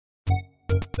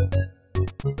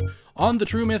On the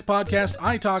True Myth podcast,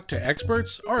 I talk to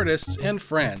experts, artists, and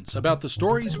friends about the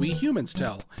stories we humans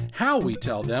tell, how we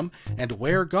tell them, and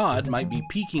where God might be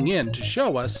peeking in to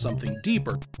show us something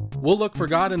deeper. We'll look for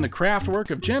God in the craft work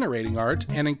of generating art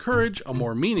and encourage a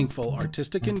more meaningful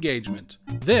artistic engagement.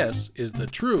 This is the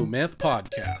True Myth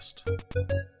podcast.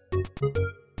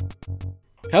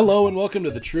 Hello and welcome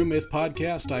to the True Myth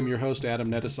podcast. I'm your host,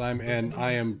 Adam Nettesheim, and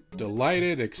I am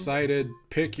delighted, excited,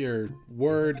 pick your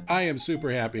word. I am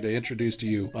super happy to introduce to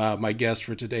you my guest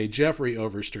for today, Jeffrey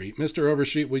Overstreet. Mr.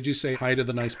 Overstreet, would you say hi to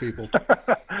the nice people?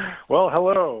 Well,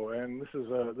 hello, and this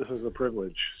is a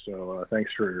privilege. So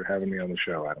thanks for having me on the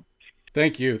show, Adam.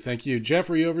 Thank you. Thank you.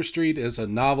 Jeffrey Overstreet is a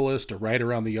novelist, a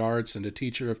writer on the arts, and a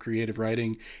teacher of creative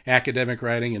writing, academic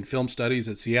writing, and film studies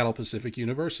at Seattle Pacific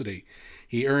University.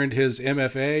 He earned his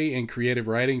MFA in creative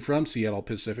writing from Seattle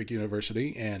Pacific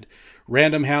University, and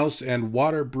Random House and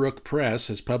Waterbrook Press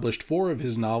has published 4 of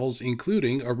his novels,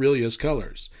 including Aurelia's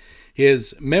Colors.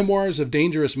 His Memoirs of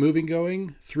Dangerous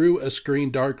Moving-Going, Through a Screen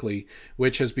Darkly,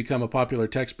 which has become a popular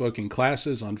textbook in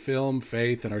classes on film,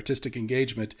 faith, and artistic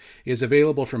engagement, is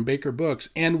available from Baker Books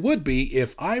and would be,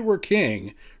 if I were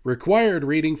king, required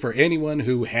reading for anyone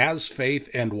who has faith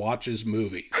and watches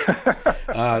movies.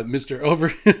 Mr.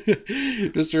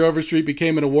 Overstreet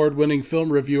became an award-winning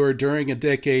film reviewer during a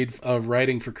decade of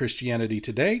writing for Christianity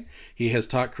Today. He has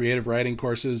taught creative writing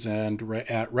courses and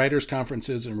at writers'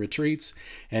 conferences and retreats,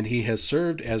 and he has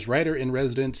served as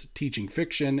writer-in-residence teaching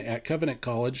fiction at Covenant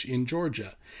College in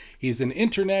Georgia. He's an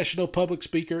international public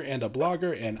speaker and a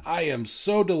blogger, and I am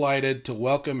so delighted to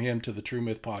welcome him to the True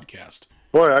Myth podcast.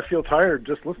 Boy, I feel tired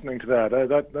just listening to that.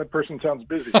 That person sounds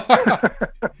busy.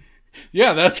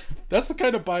 Yeah, that's the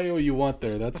kind of bio you want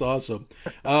there. That's awesome.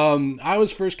 I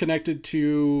was first connected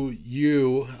to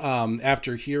you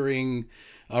after hearing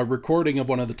a recording of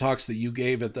one of the talks that you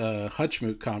gave at the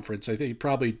Hutchmoot conference. I think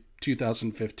probably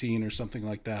 2015 or something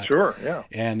like that. Sure, yeah.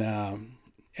 And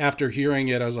after hearing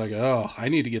it, I was like, oh, I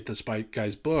need to get this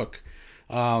guy's book.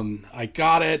 I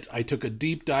got it. I took a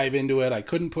deep dive into it. I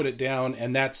couldn't put it down.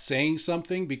 And that's saying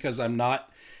something because I'm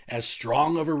not as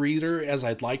strong of a reader as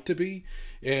I'd like to be.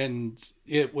 And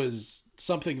it was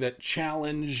something that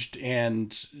challenged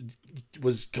and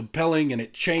was compelling, and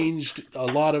it changed a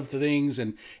lot of things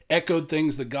and echoed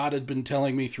things that God had been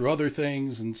telling me through other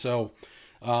things. And so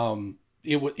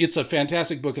it's a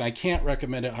fantastic book, and I can't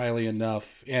recommend it highly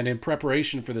enough. And in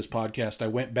preparation for this podcast, I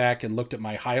went back and looked at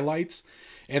my highlights,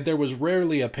 and there was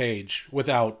rarely a page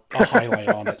without a highlight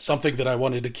on it, something that I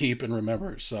wanted to keep and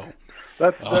remember. So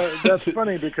that's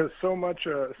funny because so much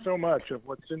of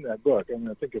what's in that book, and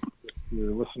I think if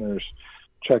your listeners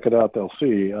check it out, they'll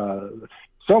see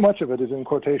so much of it is in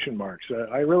quotation marks.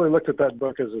 I really looked at that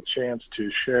book as a chance to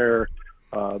share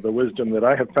the wisdom that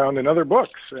I have found in other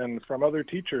books and from other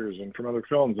teachers and from other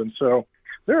films. And so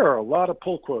there are a lot of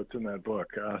pull quotes in that book.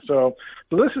 So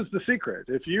this is the secret.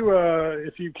 If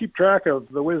you keep track of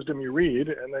the wisdom you read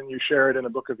and then you share it in a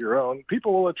book of your own,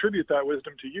 people will attribute that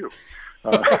wisdom to you.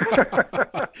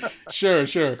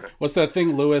 Sure. What's that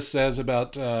thing Lewis says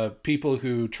about people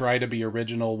who try to be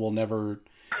original will never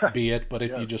be it, but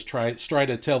if you just try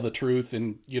to tell the truth,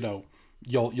 and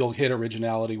you'll hit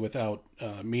originality without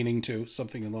meaning to,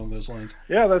 something along those lines.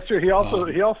 Yeah, that's true. He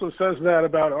also says that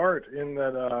about art, in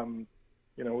that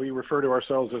we refer to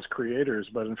ourselves as creators,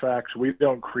 but in fact we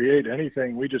don't create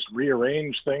anything. We just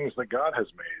rearrange things that God has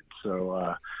made.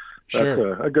 So that's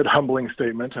a good humbling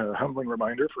statement, a humbling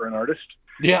reminder for an artist.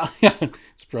 Yeah,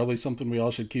 it's probably something we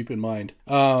all should keep in mind.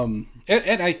 And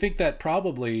I think that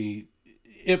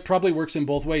it probably works in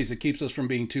both ways. It keeps us from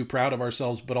being too proud of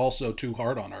ourselves, but also too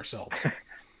hard on ourselves.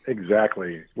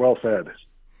 Exactly. Well said.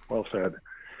 Well said.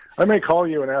 I may call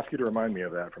you and ask you to remind me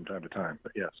of that from time to time,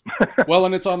 but yes. Well,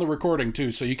 and it's on the recording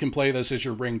too, so you can play this as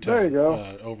your ringtone. There you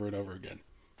go. Over and over again.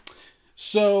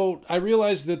 So I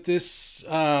realize that this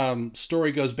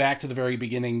story goes back to the very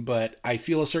beginning, but I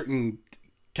feel a certain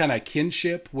kind of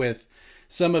kinship with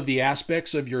some of the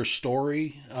aspects of your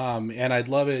story, and I'd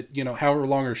love it, however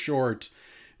long or short.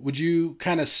 Would you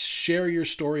kind of share your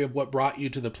story of what brought you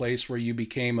to the place where you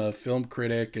became a film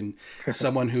critic and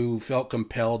someone who felt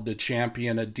compelled to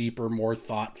champion a deeper, more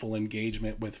thoughtful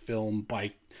engagement with film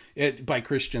by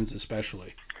Christians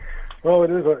especially? Well, it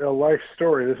is a life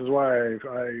story. This is why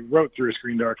I wrote Through a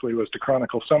Screen Darkly, was to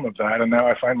chronicle some of that, and now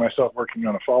I find myself working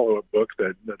on a follow-up book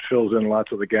that fills in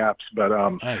lots of the gaps. But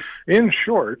nice. In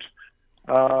short,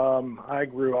 I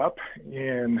grew up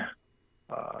in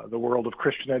the world of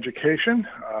Christian education,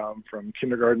 from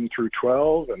kindergarten through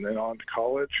 12 and then on to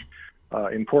college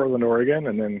in Portland, Oregon,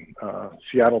 and then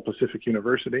Seattle Pacific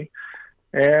University.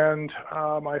 And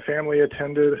my family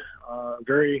attended a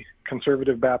very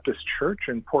conservative Baptist church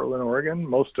in Portland, Oregon,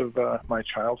 most of my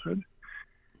childhood.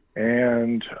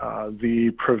 And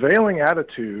the prevailing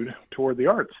attitude toward the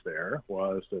arts there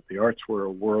was that the arts were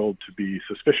a world to be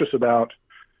suspicious about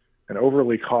and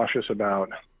overly cautious about,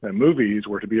 and movies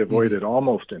were to be avoided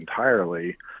almost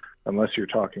entirely, unless you're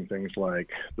talking things like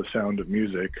The Sound of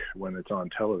Music when it's on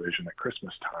television at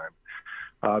Christmas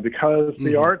time, because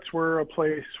the arts were a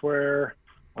place where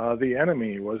the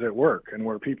enemy was at work, and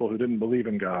where people who didn't believe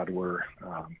in God were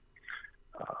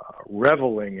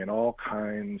reveling in all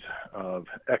kinds of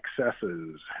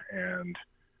excesses and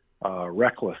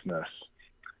recklessness.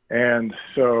 And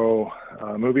so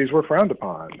movies were frowned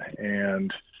upon.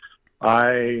 And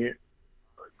I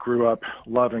grew up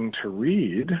loving to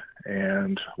read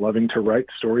and loving to write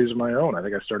stories of my own. I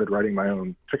think I started writing my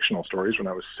own fictional stories when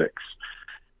I was 6.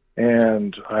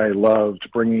 And I loved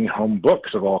bringing home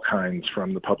books of all kinds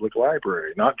from the public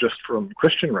library, not just from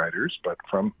Christian writers, but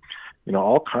from, you know,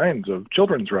 all kinds of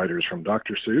children's writers, from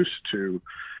Dr. Seuss to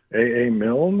A.A.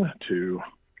 Milne to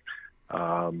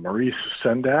Maurice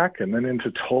Sendak, and then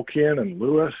into Tolkien and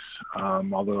Lewis,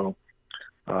 although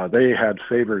they had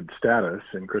favored status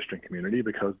in Christian community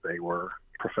because they were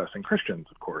professing Christians,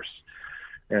 of course,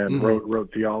 and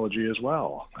wrote theology as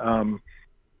well.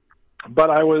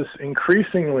 But I was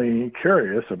increasingly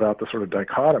curious about the sort of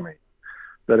dichotomy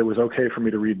that it was okay for me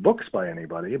to read books by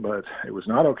anybody, but it was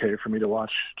not okay for me to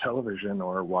watch television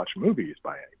or watch movies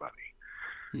by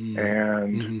anybody.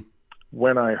 And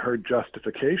when I heard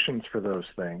justifications for those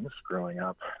things growing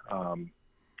up,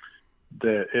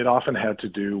 that it often had to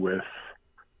do with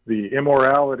the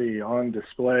immorality on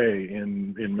display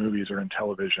in movies or in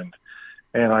television.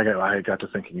 And I got to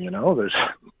thinking, you know,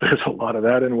 there's a lot of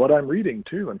that in what I'm reading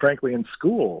too. And frankly, in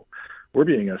school, we're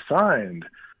being assigned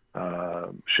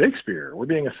Shakespeare. We're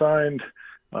being assigned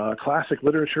classic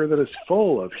literature that is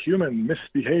full of human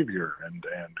misbehavior and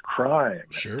crime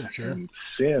and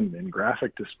sin in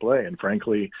graphic display. And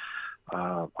frankly,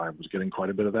 I was getting quite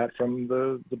a bit of that from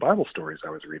the Bible stories I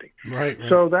was reading. Right.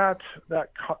 So that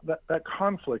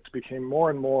conflict became more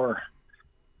and more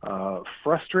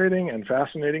frustrating and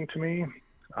fascinating to me.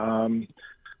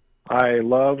 I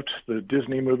loved the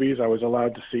Disney movies I was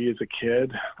allowed to see as a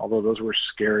kid, although those were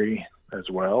scary as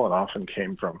well and often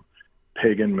came from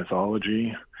pagan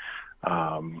mythology.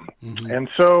 And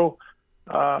so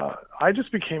I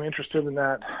just became interested in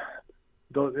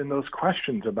in those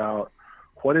questions about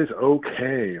what is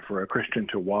okay for a Christian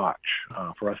to watch,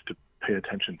 for us to pay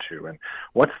attention to, and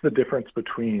what's the difference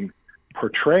between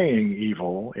portraying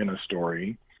evil in a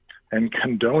story and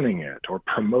condoning it or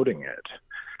promoting it.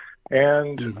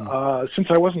 And since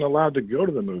I wasn't allowed to go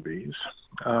to the movies,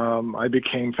 I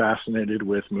became fascinated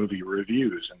with movie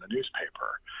reviews in the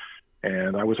newspaper.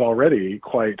 And I was already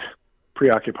quite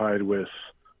preoccupied with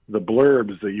the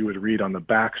blurbs that you would read on the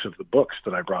backs of the books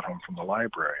that I brought home from the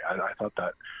library. I thought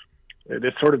that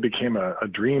it sort of became a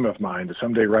dream of mine to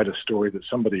someday write a story that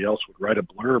somebody else would write a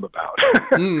blurb about.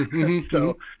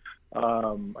 So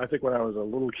I think when I was a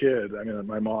little kid, I mean,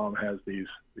 my mom has these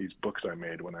books I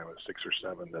made when I was 6 or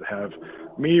 7 that have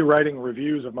me writing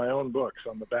reviews of my own books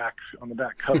on the back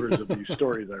covers of these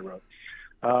stories I wrote.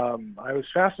 I was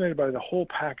fascinated by the whole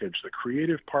package, the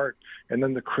creative part and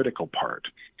then the critical part.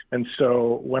 And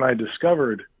so when I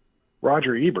discovered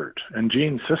Roger Ebert and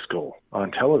Gene Siskel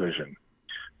on television,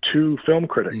 2 film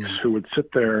critics who would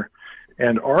sit there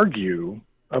and argue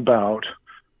about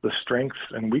the strengths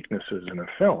and weaknesses in a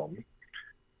film,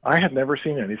 I had never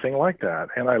seen anything like that.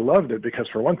 And I loved it because,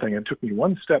 for one thing, it took me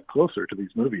one step closer to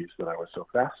these movies that I was so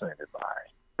fascinated by,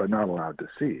 but not allowed to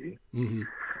see.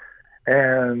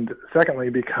 And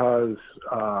secondly, because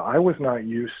I was not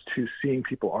used to seeing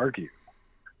people argue.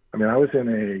 I mean, I was in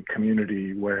a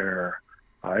community where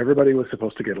everybody was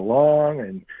supposed to get along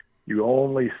and you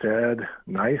only said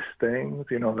nice things.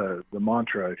 You know, the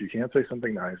mantra, if you can't say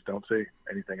something nice, don't say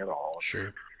anything at all.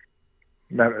 Sure.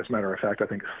 As a matter of fact, I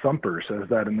think Thumper says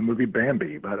that in the movie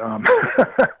Bambi. But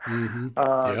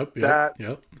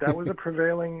that was a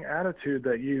prevailing attitude,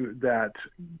 that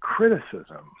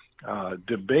criticism,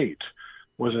 debate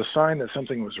was a sign that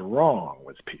something was wrong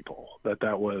with people,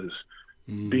 that was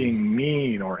being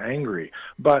mean or angry.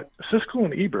 But Siskel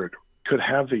and Ebert could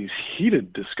have these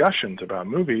heated discussions about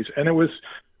movies, and it was,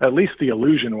 at least the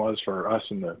illusion was for us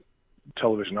in the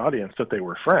television audience, that they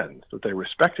were friends, that they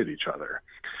respected each other,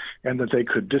 and that they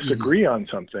could disagree on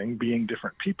something, being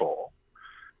different people,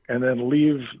 and then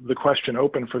leave the question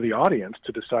open for the audience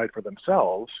to decide for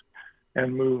themselves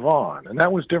and move on. And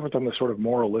that was different than the sort of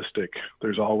moralistic,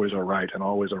 there's always a right and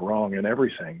always a wrong in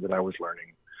everything that I was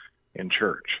learning in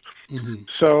church.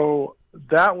 So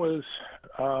that was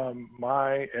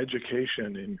my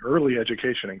early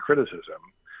education in criticism.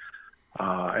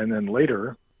 And then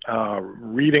later,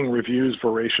 reading reviews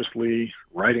voraciously,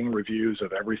 writing reviews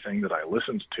of everything that I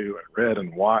listened to and read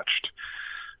and watched.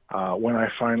 When I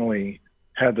finally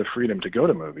had the freedom to go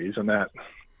to movies, and that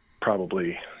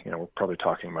probably, we're probably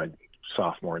talking my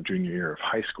sophomore and junior year of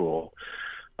high school.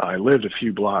 I lived a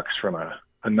few blocks from a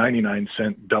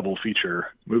 99-cent double feature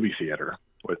movie theater,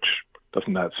 which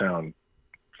doesn't that sound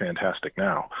fantastic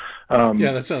now?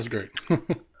 Yeah, that sounds great.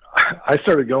 I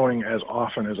started going as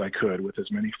often as I could with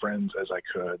as many friends as I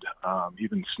could,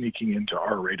 even sneaking into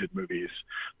R-rated movies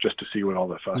just to see what all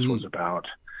the fuss was about.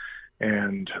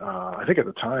 And I think at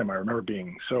the time I remember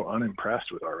being so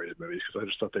unimpressed with R-rated movies because I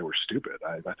just thought they were stupid.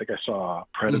 I think I saw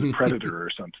Predator or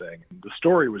something. And the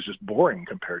story was just boring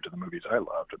compared to the movies I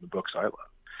loved and the books I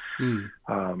loved.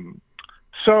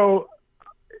 So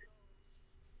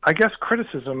I guess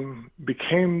criticism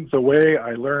became the way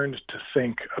I learned to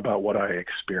think about what I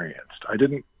experienced.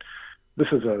 This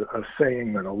is a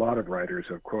saying that a lot of writers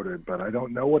have quoted, but I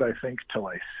don't know what I think till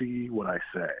I see what I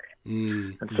say.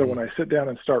 And so when I sit down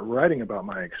and start writing about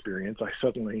my experience, I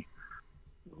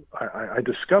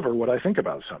discover what I think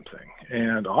about something.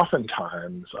 And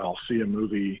oftentimes I'll see a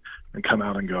movie and come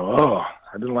out and go, oh,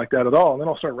 I didn't like that at all. And then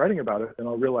I'll start writing about it and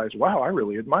I'll realize, wow, I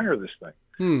really admire this thing.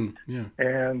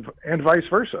 And vice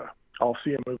versa. I'll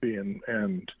see a movie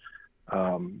and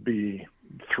be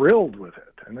thrilled with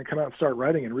it, and then come out and start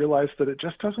writing and realize that it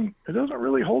doesn't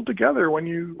really hold together when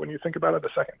you think about it a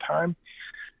second time.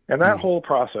 And that whole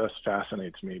process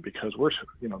fascinates me because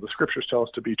the scriptures tell us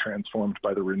to be transformed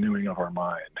by the renewing of our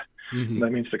mind. And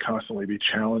that means to constantly be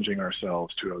challenging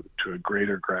ourselves to a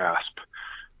greater grasp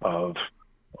of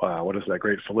what is that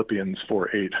great Philippians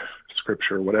 4:8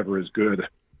 scripture? Whatever is good,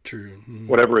 true,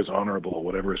 whatever is honorable,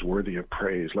 whatever is worthy of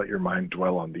praise, let your mind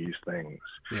dwell on these things.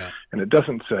 Yeah. And it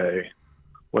doesn't say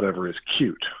whatever is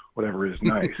cute, whatever is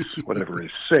nice, whatever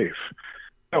is safe.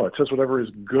 No, it says whatever is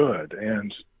good.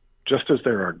 And just as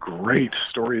there are great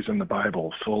stories in the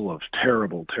Bible full of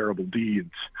terrible, terrible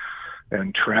deeds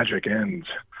and tragic ends,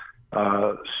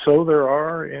 so there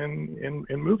are in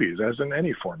movies, as in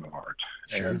any form of art.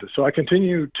 Sure. And so I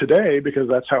continue today because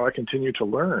that's how I continue to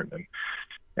learn.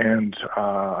 And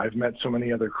I've met so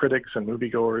many other critics and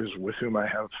moviegoers with whom I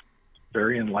have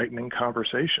very enlightening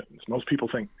conversations. Most people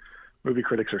think movie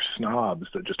critics are snobs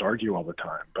that just argue all the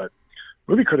time, but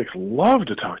movie critics love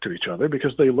to talk to each other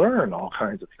because they learn all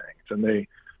kinds of things, and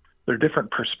their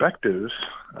different perspectives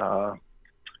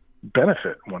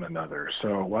benefit one another.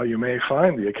 So while you may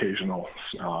find the occasional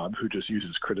snob who just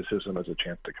uses criticism as a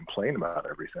chance to complain about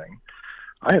everything,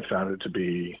 I have found it to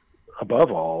be,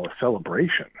 above all, a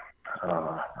celebration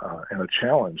and a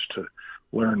challenge to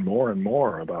learn more and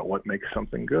more about what makes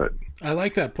something good. I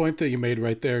like that point that you made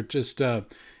right there. Just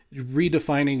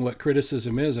redefining what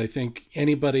criticism is. I think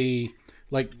anybody,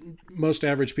 like most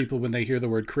average people, when they hear the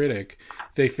word critic,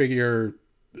 they figure,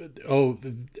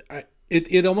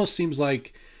 it almost seems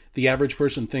like the average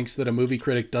person thinks that a movie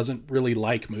critic doesn't really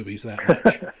like movies that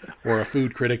much, or a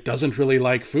food critic doesn't really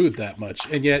like food that much.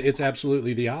 And yet it's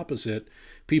absolutely the opposite.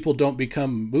 People don't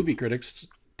become movie critics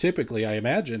typically, I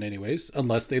imagine anyways,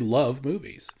 unless they love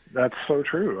movies. That's so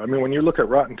true. I mean, when you look at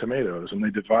Rotten Tomatoes and they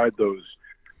divide those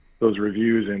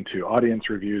reviews into audience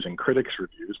reviews and critics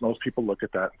reviews, most people look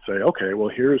at that and say, okay, well,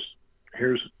 here's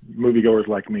moviegoers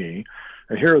like me,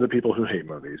 and here are the people who hate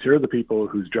movies. Here are the people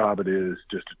whose job it is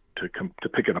just to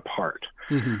pick it apart.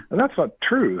 And that's not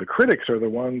true. The critics are the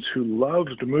ones who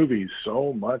loved movies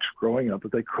so much growing up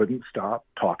that they couldn't stop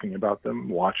talking about them,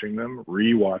 watching them,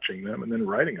 rewatching them, and then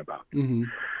writing about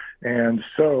them. And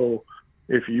so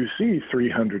if you see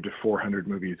 300 to 400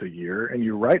 movies a year and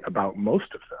you write about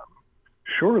most of them,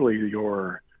 surely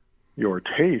your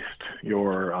taste,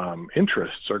 your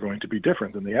interests are going to be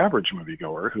different than the average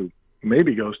moviegoer who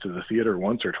maybe goes to the theater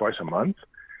once or twice a month.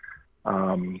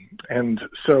 And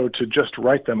so to just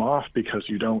write them off because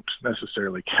you don't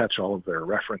necessarily catch all of their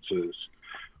references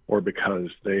or because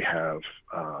they have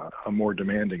a more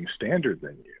demanding standard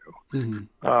than you,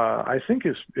 I think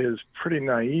is pretty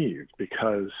naive,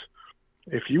 because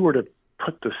if you were to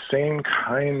put the same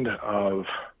kind of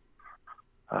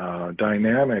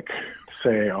dynamic,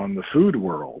 say, on the food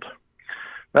world,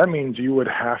 that means you would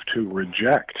have to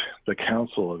reject the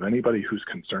counsel of anybody who's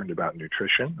concerned about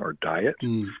nutrition or diet.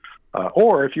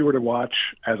 Or if you were to watch,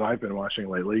 as I've been watching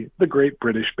lately, the Great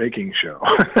British Baking Show,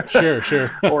 Sure.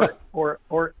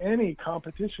 or any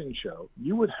competition show,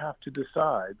 you would have to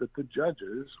decide that the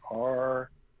judges are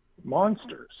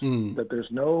monsters, that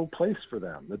there's no place for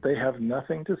them, that they have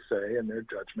nothing to say and their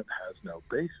judgment has no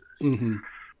basis.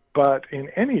 But in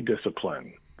any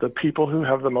discipline, the people who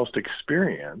have the most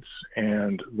experience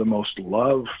and the most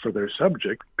love for their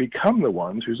subject become the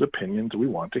ones whose opinions we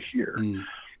want to hear. Mm.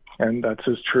 And that's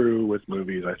as true with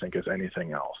movies, I think, as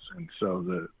anything else. And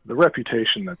so the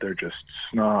reputation that they're just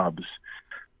snobs,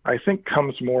 I think,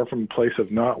 comes more from a place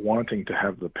of not wanting to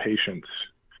have the patience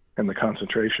and the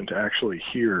concentration to actually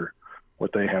hear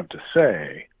what they have to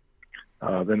say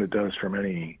than it does from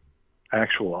any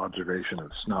actual observation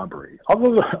of snobbery.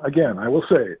 Although, again, I will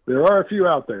say, there are a few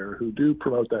out there who do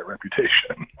promote that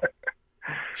reputation.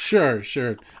 Sure,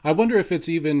 sure. I wonder if it's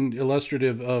even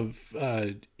illustrative of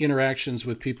interactions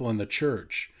with people in the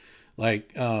church.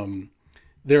 Like,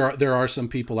 there are some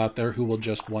people out there who will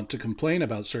just want to complain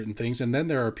about certain things, and then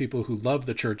there are people who love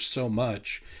the church so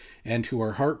much and who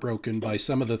are heartbroken by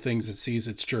some of the things it sees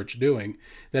its church doing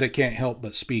that it can't help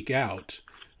but speak out.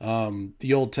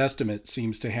 The Old Testament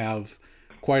seems to have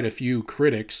quite a few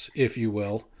critics, if you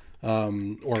will,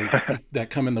 or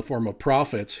that come in the form of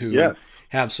prophets who Yes.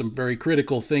 have some very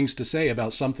critical things to say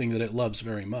about something that it loves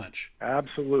very much.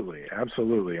 Absolutely,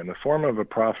 absolutely. And the form of a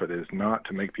prophet is not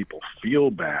to make people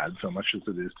feel bad so much as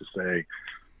it is to say,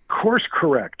 course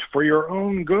correct for your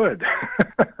own good.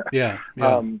 Yeah,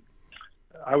 yeah.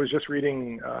 I was just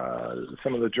reading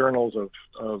some of the journals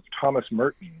of Thomas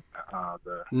Merton,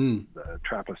 the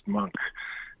Trappist monk,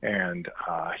 and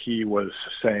he was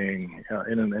saying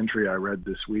in an entry I read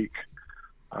this week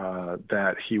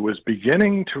that he was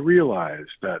beginning to realize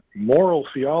that moral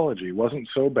theology wasn't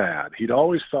so bad. He'd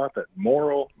always thought that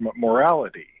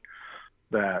morality,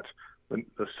 that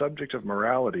the subject of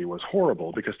morality was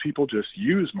horrible because people just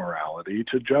use morality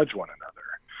to judge one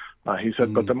another. He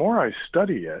said, but the more I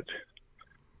study it,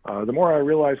 the more I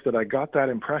realized that I got that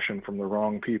impression from the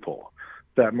wrong people.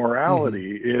 That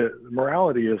morality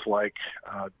is like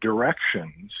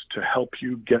directions to help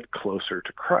you get closer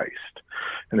to Christ.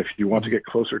 And if you want to get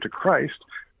closer to Christ,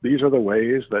 these are the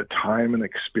ways that time and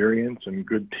experience and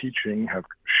good teaching have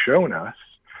shown us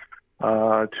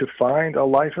to find a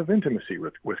life of intimacy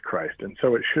with Christ. And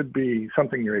so it should be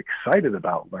something you're excited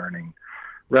about learning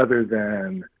rather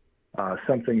than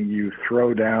something you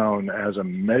throw down as a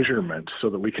measurement so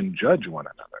that we can judge one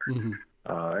another.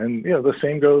 And the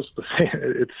same goes.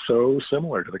 It's so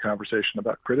similar to the conversation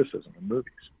about criticism in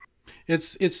movies.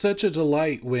 It's such a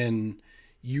delight when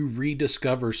you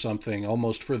rediscover something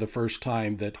almost for the first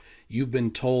time that you've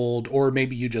been told, or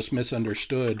maybe you just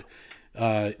misunderstood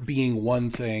being one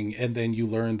thing, and then you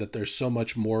learn that there's so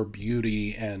much more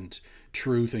beauty and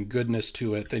truth and goodness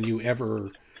to it than you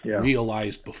ever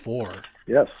realized before.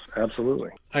 Yes,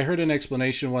 absolutely. I heard an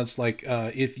explanation once, like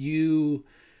if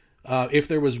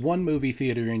there was one movie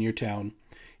theater in your town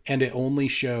and it only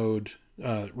showed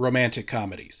romantic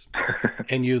comedies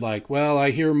and you like, well,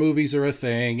 I hear movies are a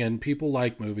thing and people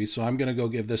like movies, so I'm going to go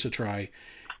give this a try.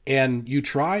 And you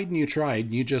tried and you tried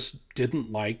and you just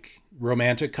didn't like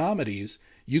romantic comedies.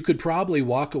 You could probably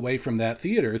walk away from that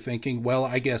theater thinking, well,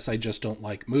 I guess I just don't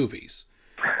like movies.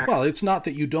 Well, it's not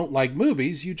that you don't like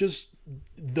movies.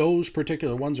 Those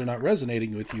particular ones are not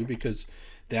resonating with you because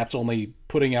that's only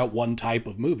putting out one type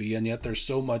of movie, and yet there's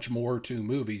so much more to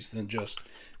movies than just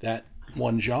that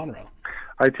one genre.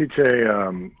 I teach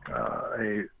a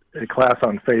class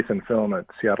on faith and film at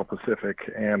Seattle Pacific,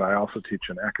 and I also teach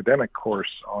an academic course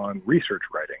on research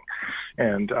writing.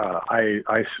 And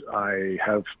I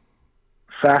have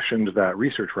fashioned that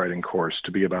research writing course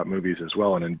to be about movies as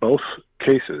well. And in both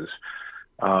cases,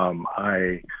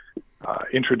 I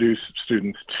introduce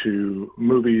students to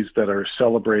movies that are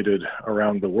celebrated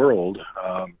around the world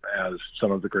as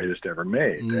some of the greatest ever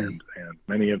made. And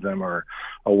many of them are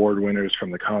award winners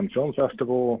from the Cannes Film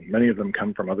Festival. Many of them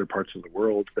come from other parts of the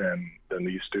world than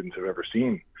these students have ever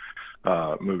seen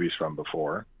movies from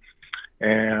before.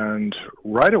 And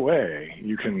right away,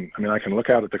 I can look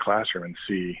out at the classroom and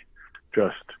see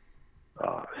just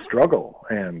struggle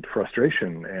and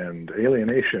frustration and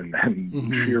alienation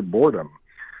and sheer boredom,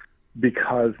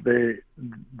 because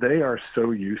they are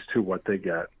so used to what they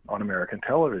get on American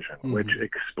television, which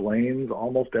explains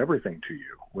almost everything to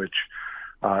you, which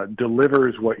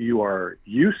delivers what you are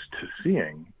used to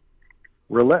seeing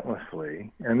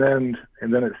relentlessly, and then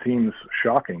it seems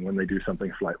shocking when they do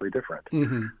something slightly different.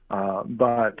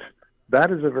 But that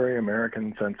is a very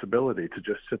American sensibility, to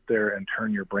just sit there and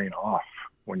turn your brain off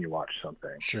when you watch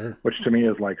something. Sure. Which to me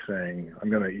is like saying, I'm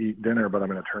going to eat dinner, but I'm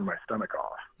going to turn my stomach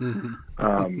off.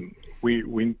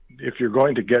 If you're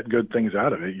going to get good things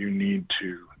out of it, you need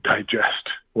to digest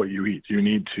what you eat. You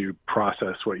need to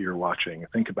process what you're watching,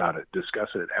 think about it, discuss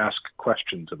it, ask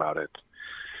questions about it.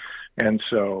 And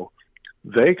so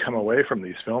they come away from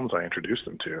these films I introduce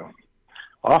them to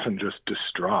often just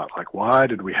distraught. Like, why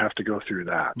did we have to go through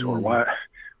that? Or why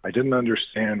I didn't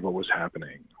understand what was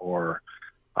happening, or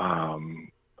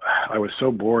I was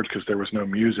so bored because there was no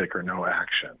music or no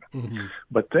action. Mm-hmm.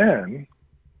 But then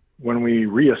when we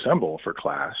reassemble for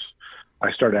class,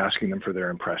 I start asking them for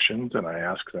their impressions, and I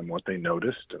ask them what they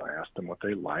noticed, and I ask them what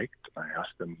they liked, and I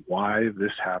ask them why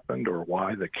this happened, or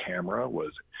why the camera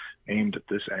was aimed at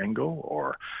this angle,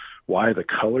 or why the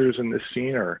colors in this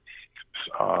scene are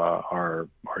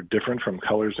different from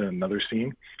colors in another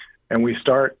scene. And we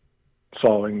start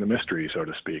solving the mystery, so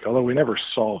to speak. Although we never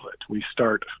solve it, we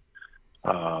start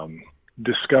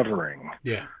discovering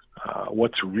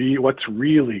what's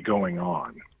really going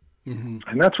on. Mm-hmm.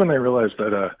 And that's when they realize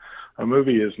that a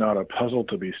movie is not a puzzle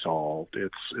to be solved.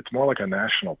 It's more like a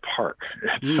national park.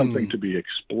 It's something to be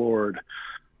explored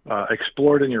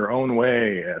in your own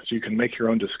way, so you can make your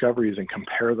own discoveries and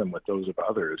compare them with those of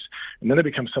others. And then it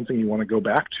becomes something you want to go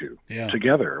back to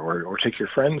together, or take your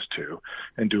friends to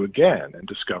and do again and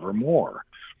discover more.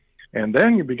 And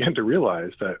then you begin to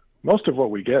realize that most of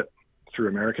what we get through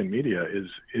American media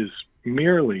is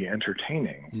merely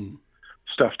entertaining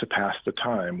stuff to pass the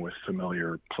time with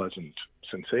familiar, pleasant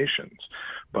sensations.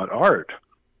 But art,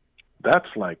 that's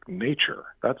like nature.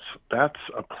 That's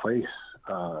a place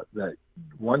that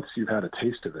once you've had a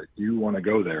taste of it, you want to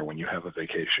go there when you have a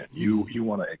vacation. You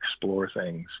want to explore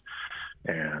things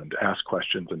and ask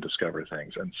questions and discover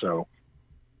things. And so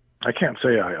I can't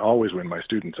say I always win my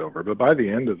students over, but by the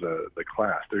end of the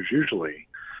class, there's usually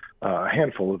a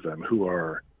handful of them who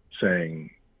are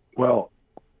saying, well,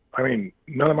 I mean,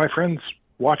 none of my friends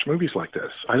watch movies like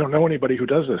this. I don't know anybody who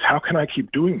does this. How can I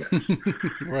keep doing this?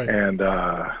 Right. And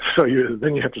so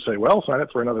then you have to say, well, sign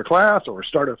up for another class, or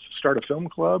start a film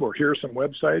club, or here are some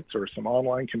websites or some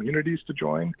online communities to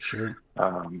join. Sure.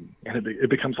 And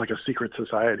it becomes like a secret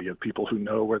society of people who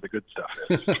know where the good stuff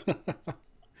is.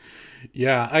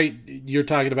 Yeah, you're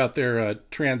talking about their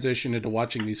transition into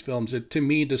watching these films. It, to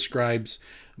me, describes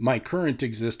my current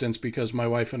existence, because my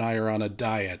wife and I are on a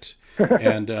diet.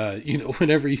 And,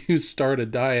 whenever you start a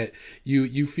diet,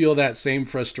 you feel that same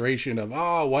frustration of,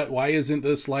 why isn't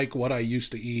this like what I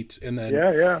used to eat? And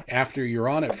then after you're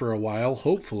on it for a while,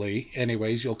 hopefully,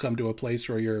 anyways, you'll come to a place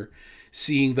where you're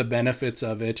seeing the benefits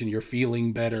of it, and you're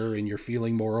feeling better, and you're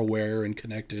feeling more aware and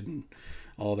connected and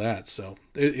all that. So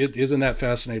it isn't that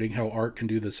fascinating how art can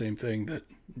do the same thing that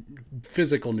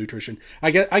physical nutrition.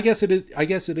 I guess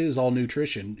it is all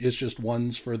nutrition. It's just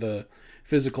one's for the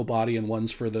physical body and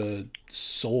one's for the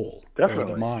soul or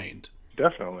the mind.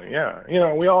 Definitely, yeah.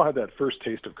 We all had that first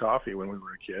taste of coffee when we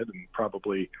were a kid, and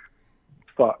probably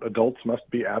thought adults must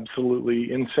be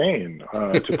absolutely insane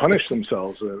to punish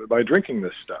themselves by drinking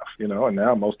this stuff, and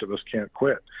now most of us can't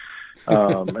quit.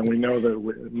 And we know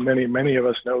that many of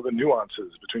us know the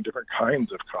nuances between different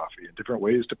kinds of coffee and different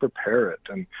ways to prepare it.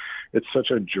 And it's such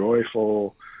a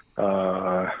joyful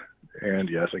and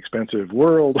yes, expensive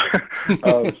world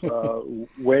of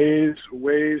ways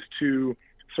to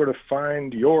sort of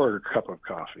find your cup of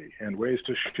coffee and ways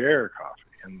to share coffee.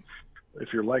 And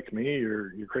if you're like me,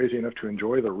 you're crazy enough to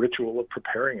enjoy the ritual of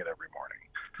preparing it every morning.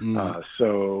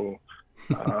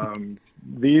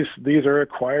 These are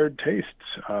acquired tastes,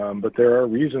 but there are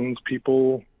reasons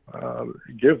people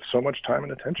give so much time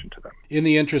and attention to them. In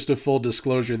the interest of full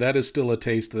disclosure, that is still a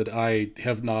taste that I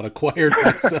have not acquired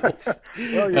myself.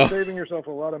 Well, you're saving yourself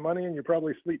a lot of money, and you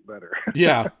probably sleep better.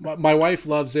 Yeah, my wife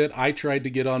loves it. I tried to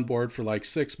get on board for like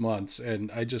 6 months,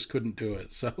 and I just couldn't do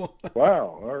it. So.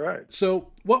 Wow, all right.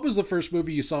 So what was the first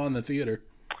movie you saw in the theater?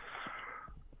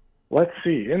 Let's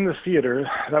see. In the theater,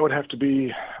 that would have to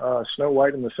be Snow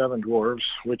White and the Seven Dwarfs,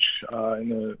 which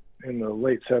in the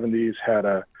late 70s had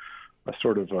a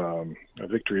sort of a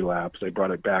victory lap. They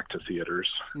brought it back to theaters.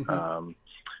 Mm-hmm.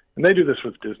 And they do this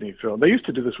with Disney film. They used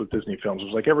to do this with Disney films. It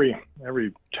was like every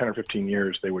 10 or 15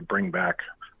 years, they would bring back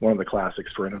one of the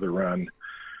classics for another run.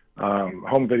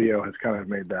 Home video has kind of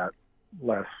made that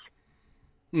less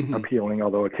appealing,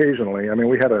 although occasionally, I mean,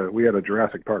 we had a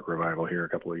Jurassic Park revival here a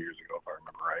couple of years ago, if I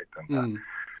remember right.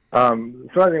 And,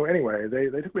 so anyway,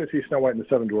 they took me to see Snow White and the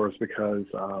Seven Dwarfs because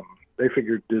they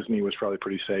figured Disney was probably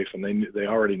pretty safe, and they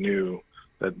already knew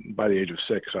that by the age of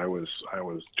 6, I was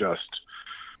just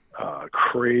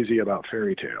crazy about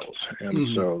fairy tales,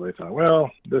 and so they thought,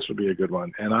 well, this would be a good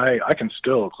one. And I can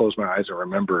still close my eyes and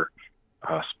remember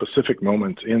specific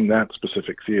moments in that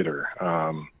specific theater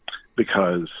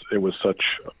because it was such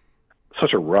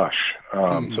a rush,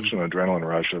 such an adrenaline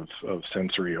rush of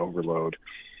sensory overload.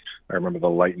 I remember the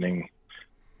lightning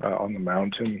on the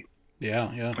mountain.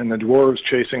 Yeah. And the dwarves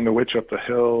chasing the witch up the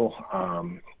hill.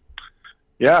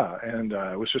 Yeah, and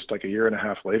it was just like a year and a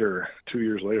half later, 2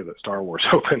 years later, that Star Wars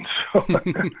opened.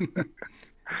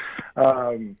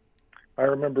 So I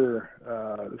remember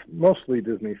mostly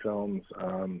Disney films,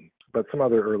 but some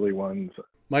other early ones.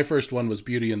 My first one was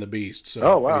Beauty and the Beast, so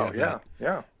Oh, we wow, have yeah, that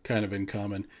yeah. kind of in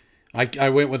common. I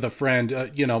went with a friend.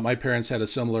 My parents had a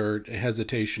similar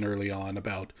hesitation early on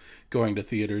about going to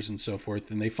theaters and so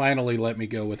forth, and they finally let me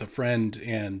go with a friend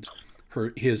and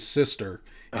his sister,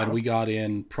 and Uh-huh. we got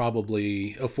in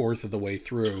probably a fourth of the way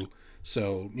through.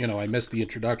 So, I missed the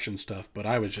introduction stuff, but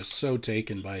I was just so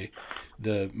taken by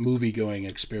the movie going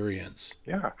experience.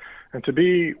 Yeah, and to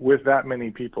be with that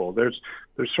many people, there's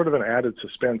sort of an added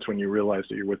suspense when you realize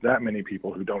that you're with that many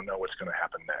people who don't know what's going to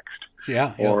happen next.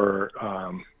 Yeah, yeah. Or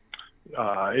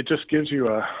it just gives you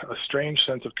a strange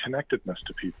sense of connectedness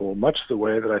to people, much the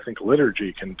way that I think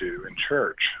liturgy can do in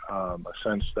church. A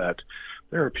sense that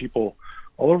there are people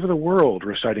all over the world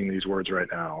reciting these words right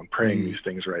now and praying these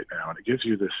things right now, and it gives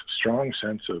you this strong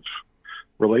sense of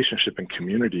relationship and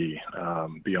community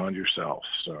beyond yourself.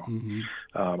 So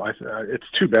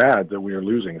it's too bad that we are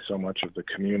losing so much of the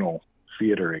communal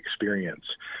theater experience.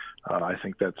 I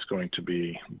think that's going to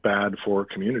be bad for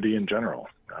community in general.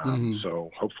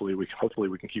 So hopefully we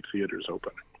can keep theaters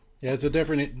open. Yeah, it's a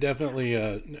definitely,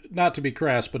 not to be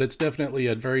crass, but it's definitely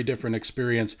a very different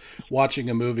experience watching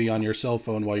a movie on your cell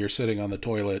phone while you're sitting on the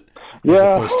toilet as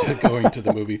opposed to going to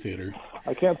the movie theater.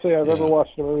 I can't say I've ever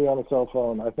watched a movie on a cell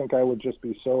phone. I think I would just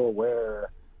be so aware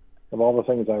of all the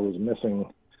things I was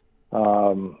missing.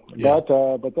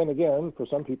 But then again, for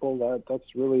some people,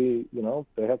 that's really,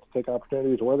 they have to take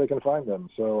opportunities where they can find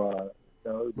them. So,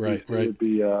 it would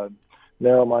be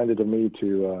narrow-minded of me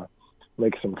to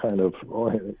make some kind of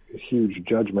huge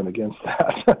judgment against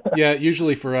that. Yeah,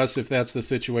 usually for us, if that's the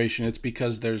situation, it's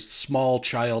because there's small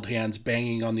child hands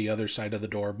banging on the other side of the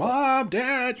door. Mom,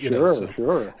 Dad,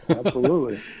 Sure,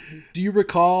 absolutely. Do you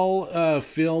recall a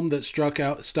film that stuck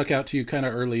out to you kind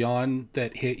of early on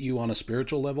that hit you on a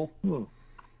spiritual level? I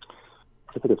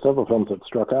think it's several films that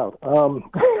struck out.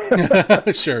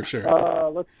 Sure.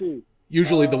 Let's see.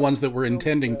 Usually the ones that were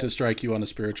intending to strike you on a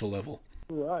spiritual level.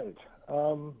 Right.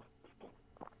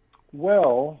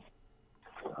 Well,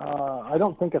 I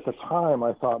don't think at the time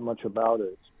I thought much about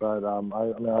it, but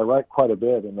I write quite a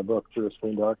bit in the book Through a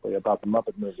Screen Darkly about the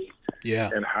Muppet movie. Yeah.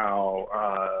 And how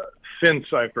since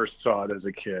I first saw it as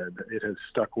a kid, it has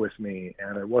stuck with me,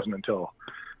 and it wasn't until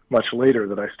much later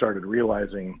that I started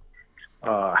realizing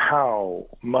how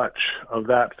much of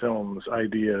that film's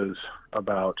ideas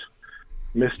about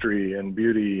mystery and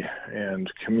beauty and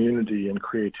community and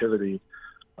creativity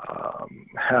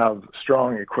have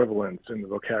strong equivalents in the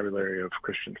vocabulary of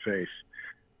Christian faith.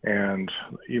 And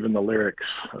even the lyrics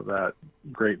of that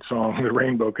great song, The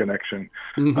Rainbow Connection,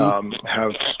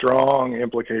 have strong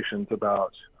implications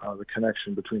about the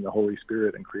connection between the Holy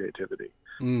Spirit and creativity.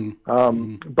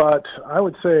 But I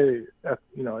would say,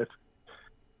 if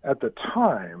at the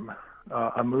time,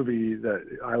 a movie that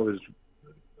I was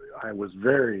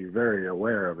very, very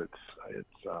aware of its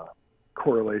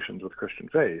correlations with Christian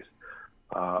faith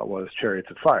was Chariots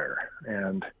of Fire.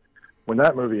 And when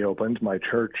that movie opened, my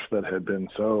church that had been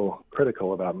so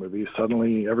critical about movies,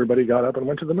 suddenly everybody got up and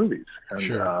went to the movies. And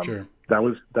sure. That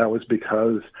was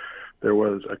because there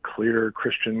was a clear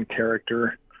Christian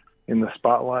character in the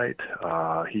spotlight.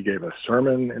 He gave a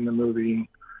sermon in the movie.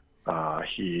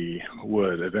 He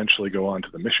would eventually go on to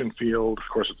the mission field. Of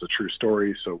course, it's a true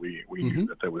story, so we knew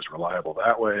that was reliable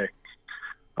that way.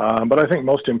 But I think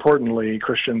most importantly,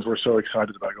 Christians were so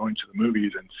excited about going to the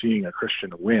movies and seeing a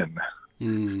Christian win.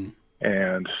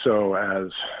 And so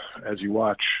as you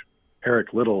watch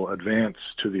Eric Liddell advance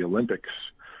to the Olympics,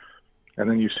 and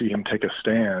then you see him take a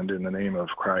stand in the name of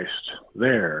Christ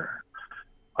there,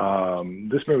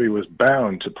 this movie was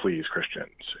bound to please Christians.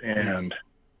 And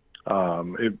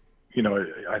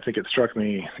I think it struck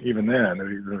me even then,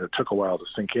 it took a while to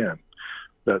sink in,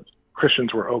 that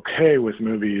Christians were okay with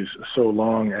movies so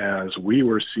long as we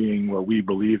were seeing what we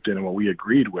believed in and what we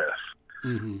agreed with.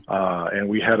 And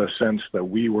we had a sense that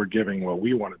we were giving what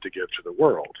we wanted to give to the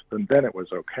world, and then it was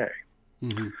okay.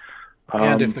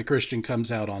 And if the Christian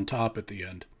comes out on top at the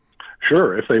end.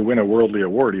 Sure, if they win a worldly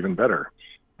award, even better.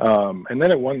 And then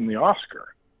it won the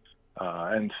Oscar.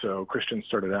 And so Christians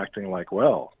started acting like,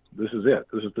 well, this is it.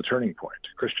 This is the turning point.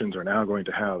 Christians are now going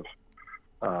to have,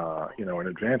 an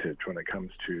advantage when it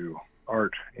comes to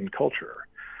art and culture,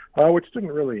 which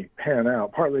didn't really pan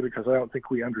out, partly because I don't think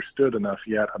we understood enough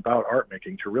yet about art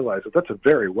making to realize that that's a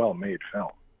very well-made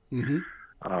film.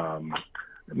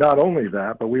 Not only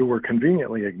that, but we were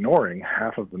conveniently ignoring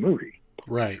half of the movie.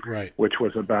 Right. Which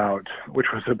was about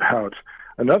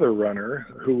another runner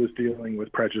who was dealing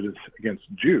with prejudice against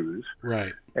Jews.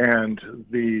 Right. And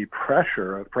the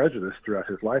pressure of prejudice throughout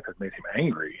his life had made him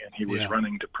angry, and he was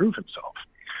running to prove himself.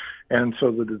 And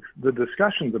so the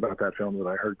discussions about that film that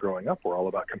I heard growing up were all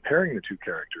about comparing the two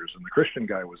characters, and the Christian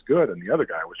guy was good, and the other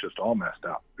guy was just all messed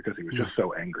up because he was just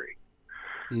so angry.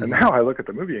 And now I look at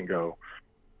the movie and go,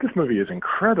 this movie is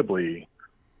incredibly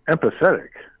empathetic,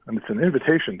 and it's an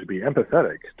invitation to be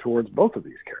empathetic towards both of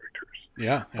these characters.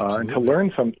 Yeah, absolutely.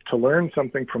 And to learn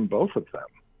something from both of them.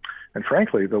 And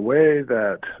frankly, the way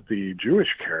that the Jewish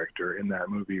character in that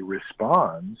movie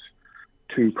responds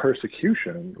to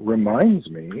persecution reminds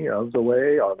me of the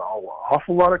way an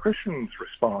awful lot of Christians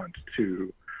respond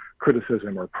to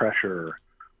criticism or pressure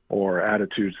or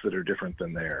attitudes that are different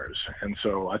than theirs. And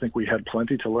so I think we had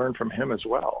plenty to learn from him as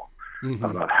well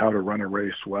about how to run a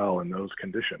race well in those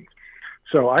conditions.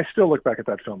 So I still look back at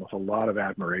that film with a lot of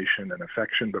admiration and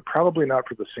affection, but probably not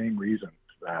for the same reasons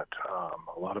that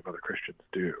a lot of other Christians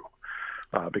do,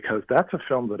 because that's a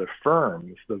film that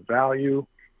affirms the value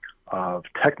of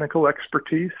technical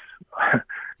expertise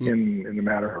in the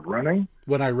matter of running.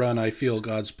 When I run, I feel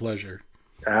God's pleasure.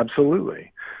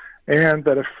 Absolutely. And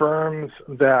that affirms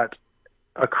that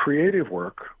a creative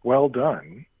work, well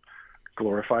done,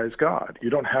 glorifies God. You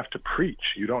don't have to preach.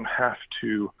 You don't have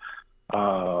to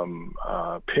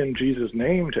pin Jesus'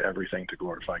 name to everything to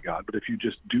glorify God. But if you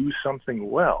just do something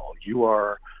well, you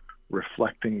are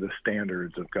reflecting the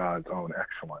standards of God's own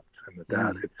excellence, and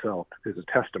that itself is a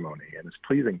testimony and is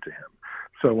pleasing to him.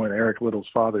 So when Eric Little's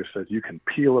father says you can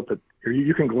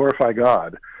you can glorify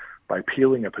God by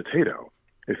peeling a potato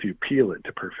if you peel it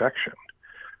to perfection,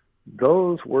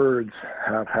 those words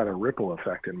have had a ripple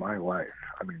effect in my life.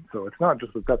 I mean, so it's not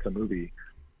just that that's a movie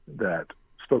that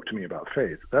spoke to me about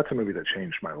faith. That's a movie that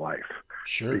changed my life.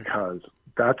 Sure. Because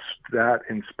that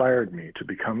inspired me to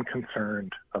become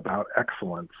concerned about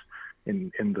excellence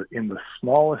in the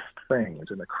smallest things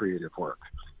in the creative work.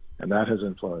 And that has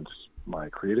influenced my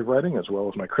creative writing as well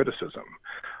as my criticism.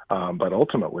 But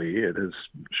ultimately, it has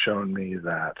shown me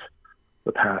that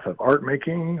the path of art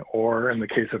making, or in the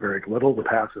case of Eric Little, the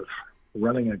path of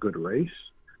running a good race,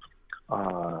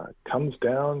 comes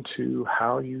down to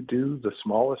how you do the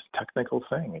smallest technical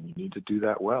thing, and you need to do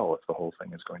that well if the whole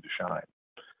thing is going to shine.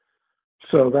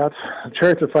 So that's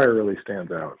Chariots of Fire really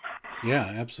stands out.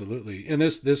 Yeah, absolutely. And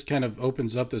this kind of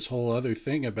opens up this whole other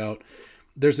thing about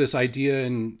there's this idea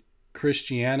in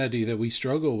Christianity that we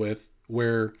struggle with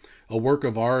where a work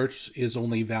of art is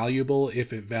only valuable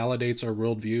if it validates our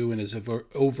worldview and is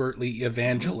overtly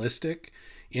evangelistic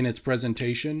in its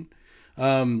presentation.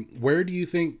 Where do you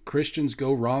think Christians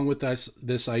go wrong with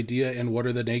this idea, and what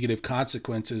are the negative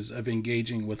consequences of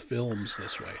engaging with films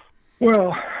this way?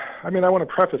 Well, I mean, I want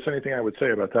to preface anything I would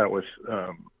say about that with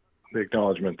the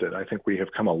acknowledgement that I think we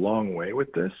have come a long way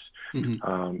with this.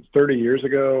 30 years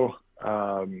ago,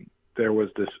 there was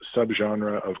this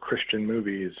subgenre of Christian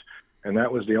movies, and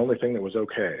that was the only thing that was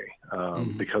okay,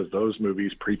 because those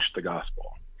movies preached the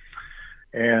gospel.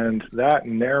 And that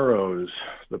narrows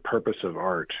the purpose of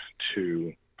art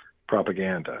to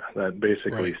propaganda. That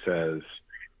basically says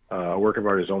a work of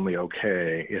art is only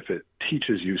okay if it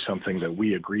teaches you something that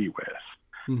we agree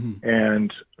with.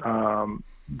 And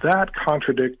that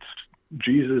contradicts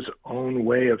Jesus' own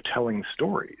way of telling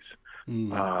stories.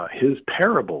 His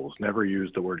parables never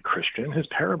use the word Christian. His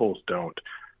parables don't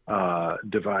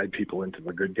divide people into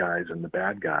the good guys and the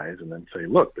bad guys and then say,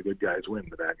 look, the good guys win,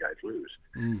 the bad guys lose.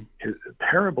 His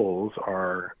parables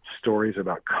are stories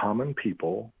about common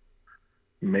people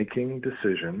making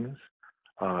decisions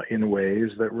in ways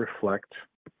that reflect,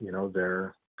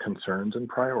 their concerns and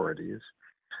priorities.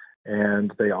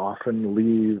 And they often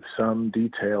leave some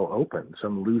detail open,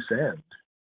 some loose end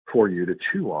for you to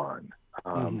chew on,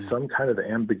 some kind of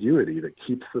ambiguity that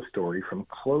keeps the story from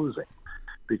closing.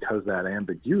 Because that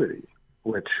ambiguity,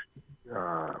 which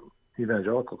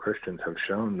evangelical Christians have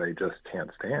shown they just can't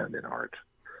stand in art.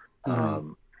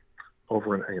 I'm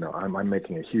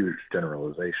making a huge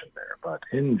generalization there, but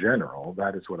in general,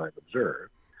 that is what I've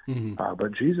observed.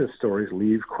 But Jesus' stories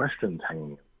leave questions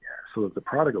hanging in the air, so that the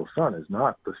prodigal son is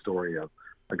not the story of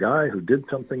a guy who did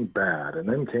something bad and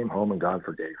then came home and God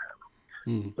forgave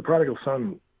him. The prodigal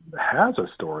son has a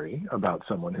story about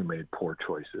someone who made poor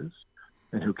choices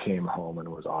and who came home and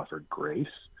was offered grace.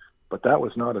 But that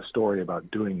was not a story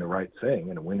about doing the right thing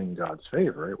and winning God's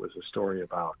favor. It was a story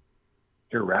about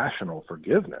irrational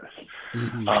forgiveness.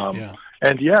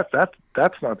 And yet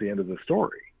that's not the end of the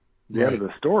story. The end of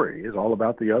the story is all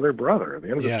about the other brother. The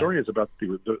end of the story is about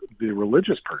the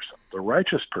religious person, the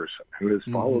righteous person who has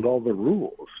followed all the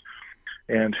rules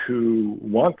and who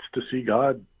wants to see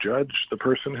God judge the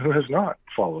person who has not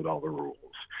followed all the rules.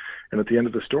 And at the end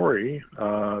of the story,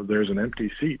 there's an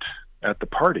empty seat at the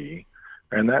party,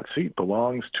 and that seat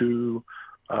belongs to,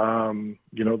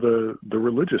 the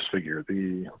religious figure,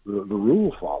 the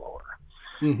rule follower.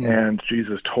 Mm-hmm. And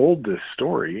Jesus told this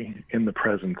story in the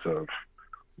presence of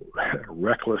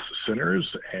reckless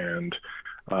sinners, and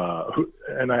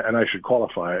I should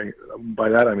qualify by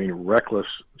that. I mean reckless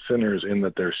sinners in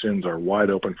that their sins are wide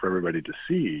open for everybody to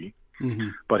see. Mm-hmm.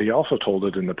 But he also told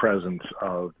it in the presence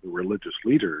of the religious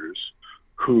leaders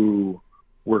who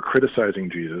were criticizing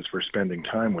Jesus for spending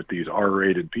time with these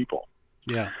R-rated people.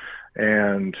 Yeah.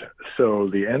 And so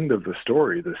the end of the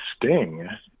story, the sting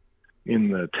in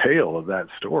the tail of that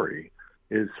story,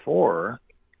 is for,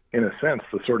 in a sense,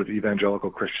 the sort of evangelical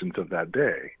Christians of that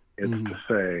day. It's to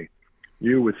say,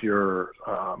 you with your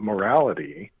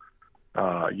morality,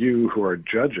 you who are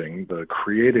judging the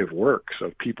creative works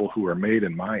of people who are made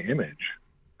in my image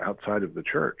outside of the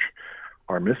church,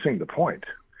 are missing the point.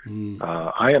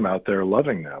 I am out there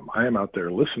loving them. I am out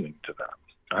there listening to them.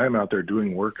 I am out there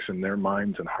doing works in their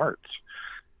minds and hearts.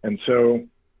 And so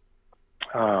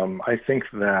I think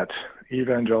that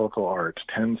evangelical art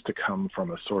tends to come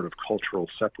from a sort of cultural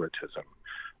separatism.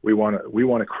 We want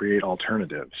to create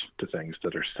alternatives to things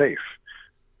that are safe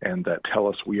and that tell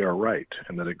us we are right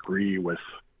and that agree with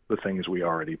the things we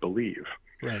already believe.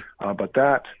 Right. But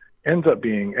that ends up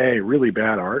being really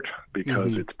bad art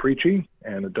because it's preachy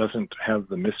and it doesn't have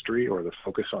the mystery or the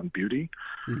focus on beauty.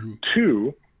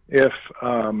 Two, if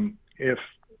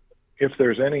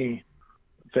there's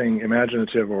anything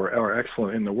imaginative or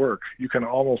excellent in the work, you can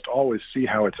almost always see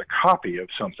how it's a copy of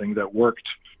something that worked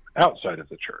outside of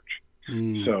the church.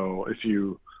 So if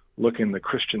you look in the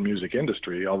Christian music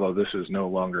industry, although this is no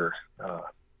longer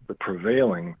the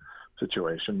prevailing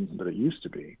situation that it used to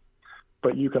be,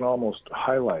 but you can almost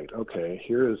highlight, okay,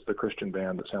 here is the Christian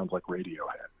band that sounds like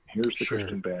Radiohead. Here's the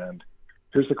Christian band.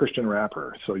 Here's the Christian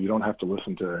rapper. So you don't have to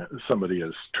listen to somebody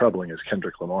as troubling as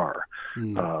Kendrick Lamar.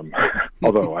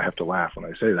 Although I have to laugh when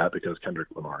I say that because Kendrick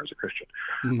Lamar is a Christian.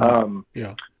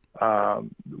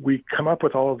 We come up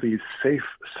with all of these safe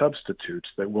substitutes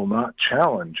that will not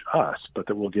challenge us, but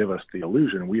that will give us the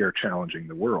illusion we are challenging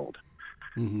the world.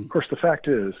 Of course, the fact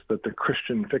is that the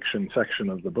Christian fiction section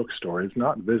of the bookstore is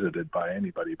not visited by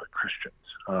anybody but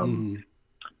Christians.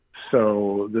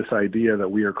 So this idea that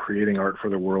we are creating art for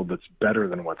the world that's better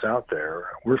than what's out there,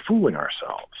 we're fooling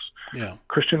ourselves. Yeah.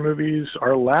 Christian movies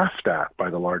are laughed at by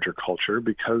the larger culture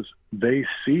because they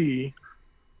see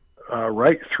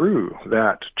right through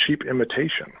that cheap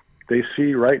imitation. They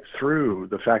see right through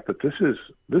the fact that this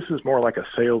is more like a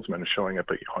salesman showing up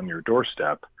on your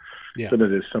doorstep than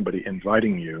it is somebody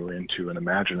inviting you into an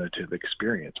imaginative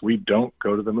experience. We don't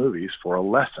go to the movies for a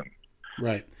lesson.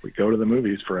 Right. We go to the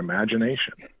movies for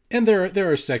imagination. And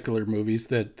there are secular movies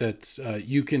that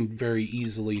you can very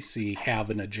easily see have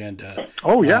an agenda.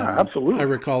 Oh yeah, absolutely. I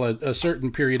recall a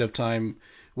certain period of time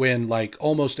when like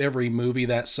almost every movie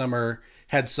that summer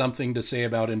had something to say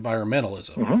about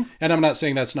environmentalism. And I'm not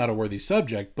saying that's not a worthy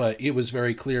subject, but it was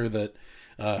very clear that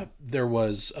there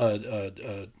was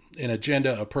an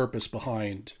agenda, a purpose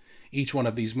behind each one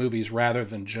of these movies rather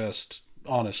than just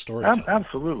honest storytelling.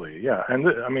 Absolutely, yeah. And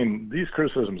I mean, these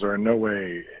criticisms are in no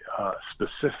way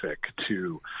specific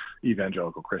to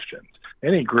evangelical Christians.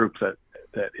 Any group that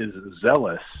is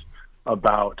zealous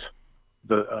about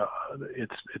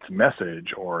its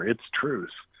message or its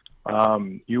truth,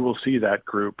 you will see that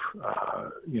group,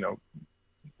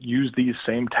 use these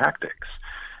same tactics.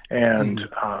 And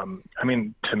I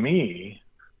mean, to me,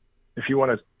 if you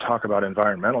want to talk about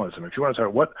environmentalism, if you want to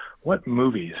talk what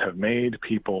movies have made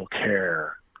people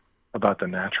care about the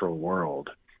natural world,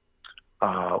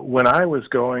 when I was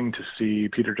going to see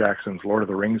Peter Jackson's Lord of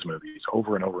the Rings movies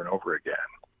over and over and over again,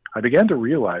 I began to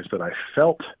realize that I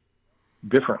felt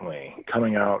differently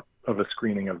coming out of a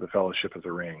screening of The Fellowship of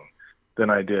the Ring than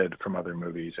I did from other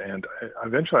movies. And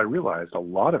eventually I realized a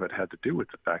lot of it had to do with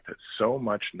the fact that so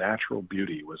much natural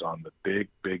beauty was on the big,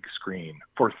 big screen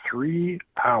for 3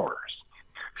 hours.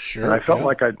 Sure. And I felt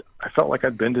like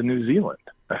I'd been to New Zealand.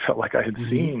 I felt like I had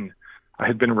I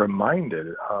had been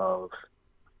reminded of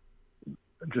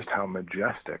just how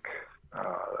majestic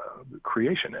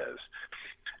creation is.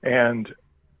 And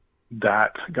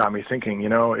that got me thinking,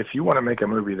 if you want to make a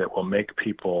movie that will make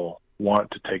people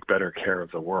want to take better care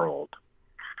of the world,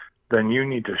 then you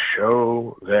need to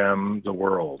show them the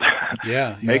world.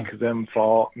 Make them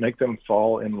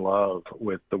fall in love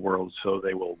with the world so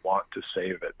they will want to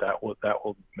save it. That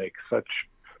will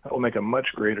make a much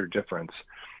greater difference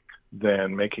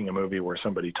than making a movie where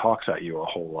somebody talks at you a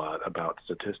whole lot about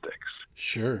statistics.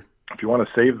 Sure. if you want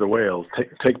to save the whales,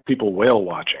 take people whale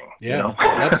watching. Yeah,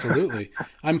 absolutely.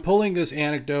 I'm pulling this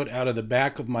anecdote out of the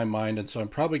back of my mind, and so I'm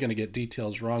probably going to get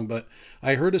details wrong, but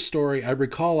I heard a story, I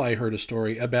recall I heard a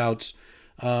story about,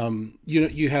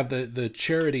 you have the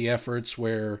charity efforts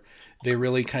where they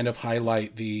really kind of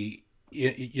highlight the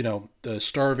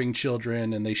starving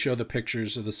children, and they show the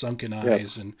pictures of the sunken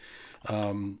eyes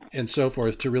and so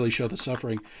forth to really show the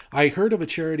suffering. I heard of a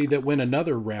charity that went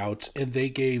another route, and they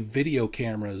gave video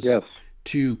cameras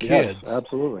to kids,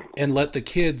 absolutely, and let the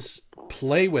kids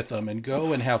play with them and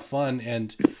go and have fun.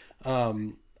 And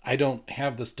I don't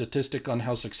have the statistic on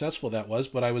how successful that was,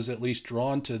 but I was at least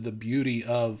drawn to the beauty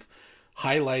of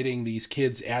highlighting these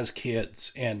kids as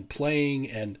kids and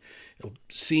playing and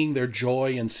seeing their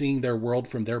joy and seeing their world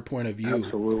from their point of view.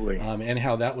 Absolutely. And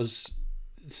how that was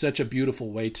such a beautiful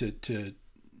way to do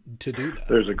that.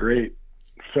 There's a great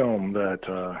film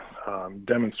that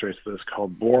demonstrates this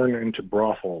called Born into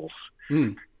Brothels.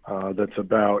 That's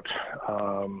about,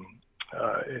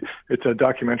 it's a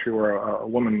documentary where a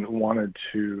woman wanted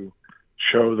to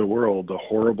show the world the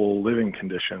horrible living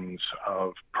conditions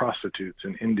of prostitutes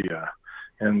in India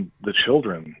and the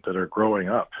children that are growing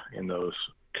up in those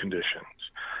conditions.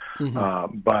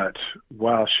 But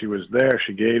while she was there,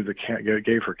 she gave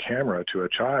her camera to a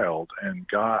child and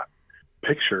got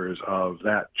pictures of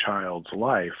that child's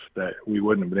life that we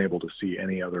wouldn't have been able to see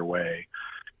any other way.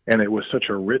 And it was such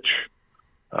a rich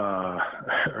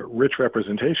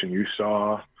representation. You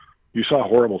saw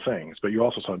horrible things, but you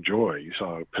also saw joy. You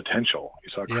saw potential. You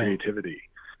saw creativity.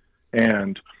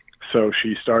 And so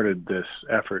she started this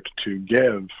effort to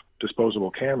give disposable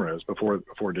cameras before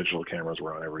digital cameras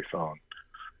were on every phone,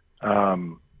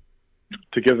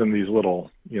 to give them these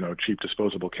little, cheap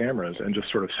disposable cameras, and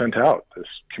just sort of sent out this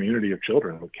community of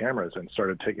children with cameras and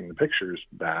started taking the pictures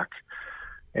back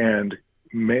and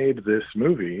made this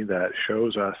movie that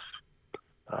shows us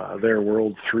their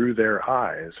world through their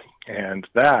eyes. And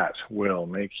that will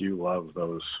make you love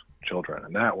those children,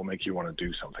 and that will make you want to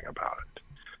do something about it.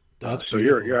 That's so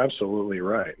you're absolutely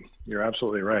right. You're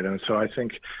absolutely right. And so I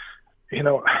think,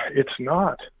 it's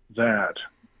not that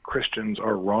Christians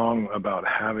are wrong about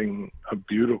having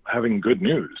good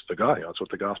news. That's what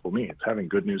the gospel means, having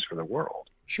good news for the world.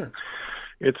 Sure.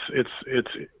 It's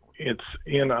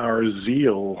in our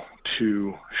zeal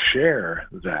to share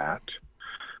that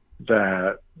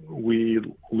we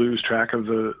lose track of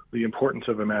the importance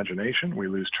of imagination. We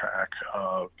lose track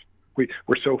of, we're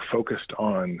so focused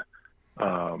on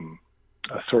a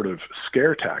sort of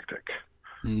scare tactic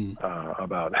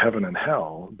about heaven and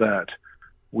hell that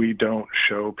we don't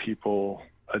show people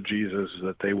a Jesus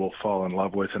that they will fall in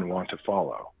love with and want to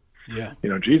follow. Yeah.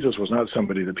 Jesus was not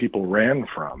somebody that people ran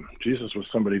from. Jesus was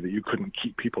somebody that you couldn't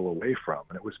keep people away from.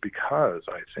 And it was because,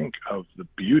 I think, of the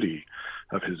beauty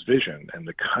of his vision and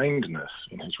the kindness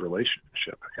in his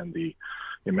relationship and the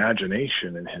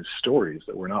imagination in his stories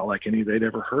that were not like any they'd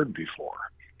ever heard before.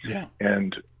 Yeah.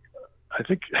 And I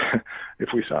think if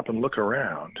we stop and look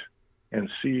around and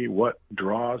see what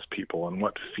draws people and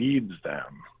what feeds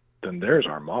them, then there's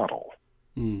our model.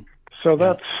 So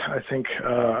that's, I think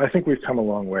we've come a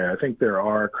long way. I think there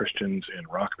are Christians in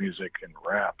rock music and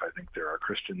rap. I think there are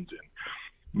Christians in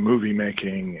movie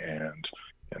making and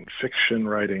fiction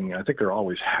writing. I think there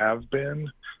always have been,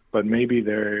 but maybe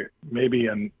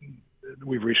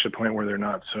we've reached a point where they're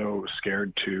not so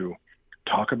scared to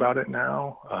talk about it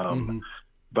now.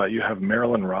 But you have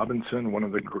Marilyn Robinson, one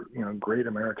of the great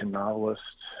American novelists,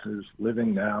 who's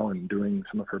living now and doing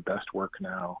some of her best work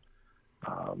now.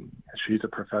 She's a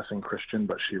professing Christian,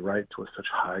 but she writes with such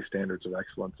high standards of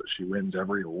excellence that she wins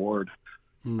every award.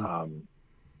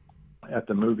 At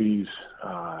the movies,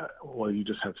 you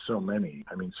just have so many.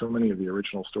 I mean, so many of the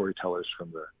original storytellers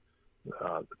from the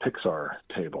Pixar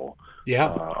table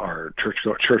are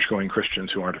church-going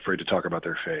Christians who aren't afraid to talk about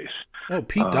their faith. Oh,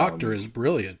 Pete Docter is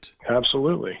brilliant.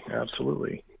 Absolutely.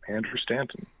 Andrew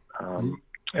Stanton.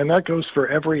 And that goes for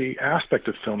every aspect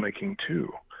of filmmaking,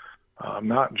 too.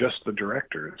 Not just the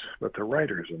directors, but the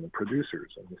writers and the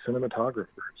producers and the cinematographers.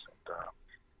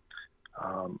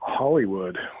 And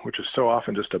Hollywood, which is so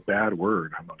often just a bad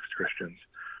word amongst Christians,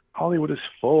 Hollywood is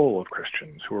full of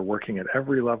Christians who are working at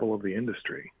every level of the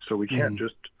industry. So we can't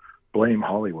just blame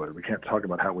Hollywood. We can't talk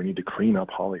about how we need to clean up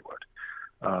Hollywood.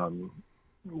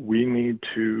 We need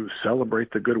to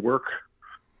celebrate the good work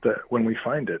that when we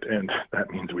find it, and that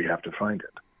means we have to find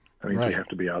it. That means we have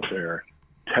to be out there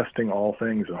testing all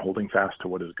things and holding fast to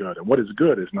what is good. And what is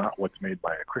good is not what's made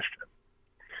by a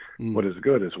Christian. What is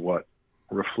good is what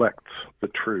reflects the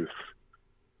truth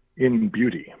in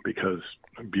beauty, because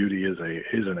beauty is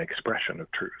an expression of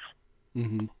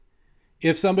truth.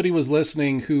 If somebody was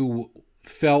listening who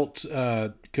felt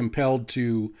compelled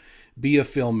to be a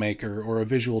filmmaker or a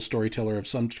visual storyteller of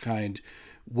some kind,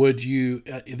 would you,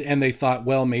 and they thought,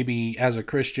 well, maybe as a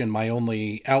Christian, my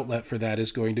only outlet for that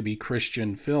is going to be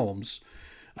Christian films.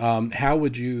 How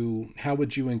would you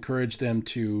encourage them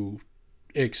to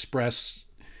express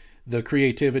the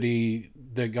creativity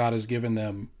that God has given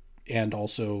them and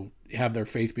also have their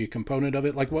faith be a component of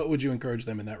it? Like, what would you encourage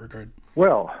them in that regard?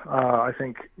 Well, I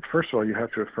think, first of all, you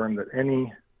have to affirm that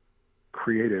any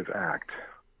creative act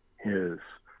is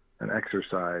an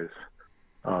exercise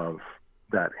of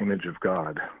that image of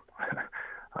God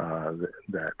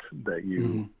that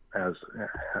you, as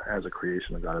a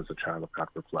creation of God, as a child of God,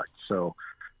 reflect. So,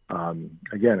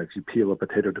 again, if you peel a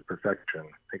potato to perfection,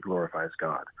 it glorifies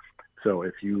God. So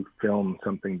if you film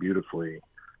something beautifully,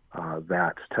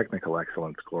 that technical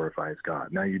excellence glorifies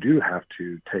God. Now, you do have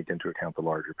to take into account the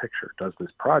larger picture. Does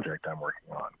this project I'm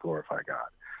working on glorify God?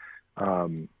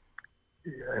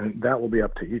 And that will be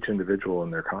up to each individual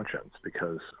and their conscience,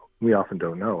 because we often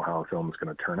don't know how a film is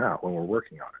going to turn out when we're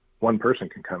working on it. One person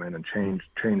can come in and change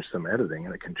some editing,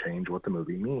 and it can change what the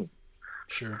movie means.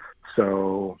 Sure.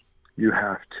 So you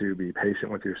have to be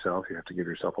patient with yourself. You have to give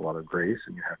yourself a lot of grace,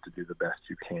 and you have to do the best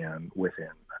you can within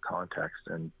a context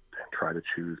and try to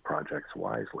choose projects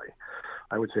wisely.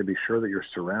 I would say be sure that you're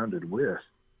surrounded with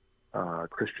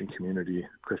Christian community,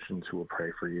 Christians who will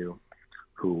pray for you,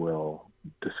 who will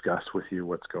discuss with you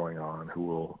what's going on, who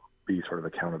will be sort of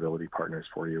accountability partners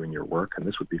for you in your work. And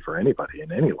this would be for anybody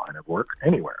in any line of work,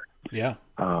 anywhere. Yeah.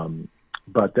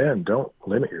 But then don't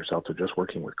limit yourself to just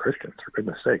working with Christians. For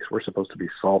goodness sakes, we're supposed to be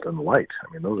salt and light.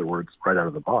 I mean, those are words right out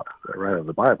of the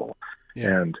Bible.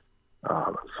 Yeah. And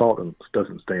salt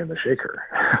doesn't stay in the shaker.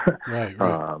 Right.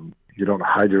 You don't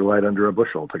hide your light under a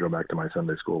bushel, to go back to my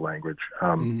Sunday school language.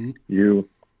 You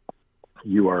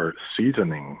are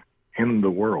seasoning in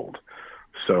the world.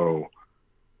 So,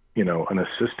 an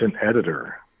assistant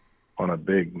editor on a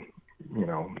big,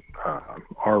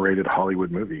 R-rated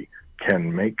Hollywood movie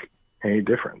can make a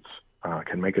difference,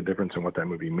 can make a difference in what that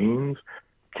movie means,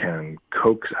 can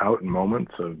coax out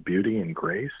moments of beauty and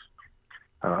grace.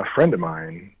 A friend of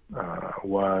mine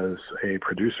was a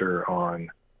producer on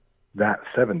That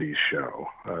 70s Show,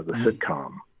 the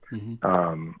sitcom.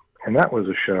 And that was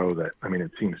a show that,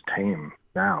 it seems tame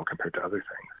now compared to other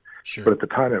things. Sure. But at the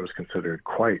time it was considered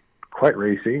quite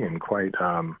racy and quite,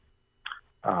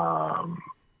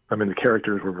 the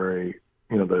characters were very,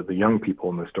 the young people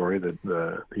in the story,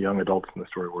 the young adults in the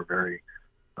story were very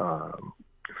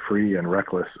free and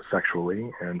reckless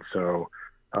sexually. And so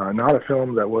not a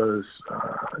film that was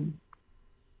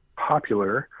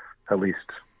popular, at least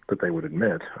that they would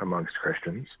admit, amongst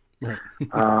Christians. Right.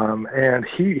 And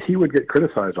he would get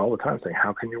criticized all the time, saying,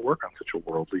 how can you work on such a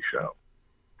worldly show?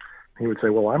 He would say,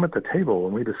 well, I'm at the table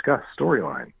when we discuss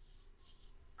storyline.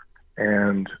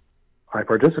 And I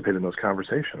participate in those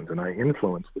conversations, and I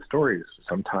influence the stories.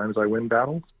 Sometimes I win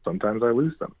battles, sometimes I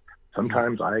lose them.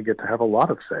 Sometimes I get to have a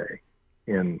lot of say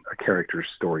in a character's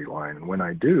storyline. And when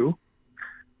I do,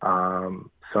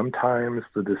 sometimes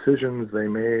the decisions they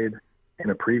made in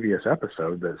a previous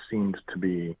episode that seemed to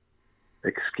be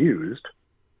excused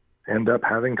end up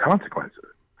having consequences.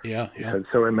 Yeah. He said,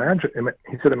 so imagine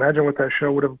what that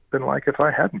show would have been like if I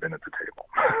hadn't been at the table.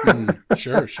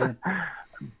 Sure.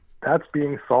 That's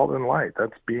being salt and light.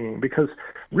 Because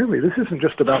really, this isn't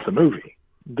just about the movie.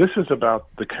 This is about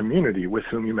the community with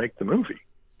whom you make the movie.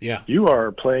 Yeah. You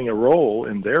are playing a role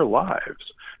in their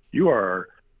lives. You are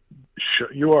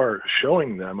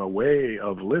showing them a way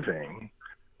of living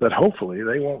that hopefully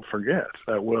they won't forget,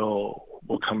 that will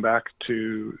come back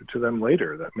to them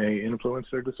later, that may influence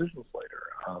their decisions later.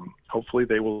 Hopefully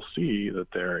they will see that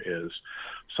there is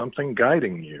something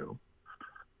guiding you,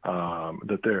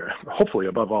 hopefully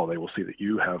above all, they will see that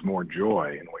you have more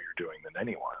joy in what you're doing than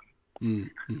anyone.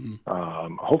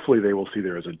 Hopefully they will see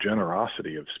there is a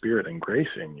generosity of spirit and grace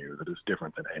in you that is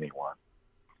different than anyone.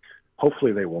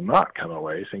 Hopefully they will not come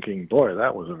away thinking, boy,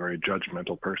 that was a very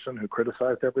judgmental person who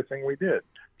criticized everything we did.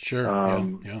 Sure.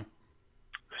 Yeah.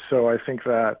 So I think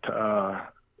that,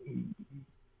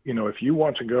 if you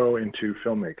want to go into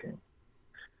filmmaking,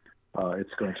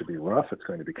 it's going to be rough. It's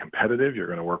going to be competitive. You're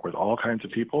going to work with all kinds of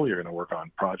people. You're going to work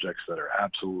on projects that are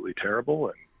absolutely terrible.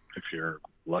 And if you're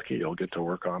lucky, you'll get to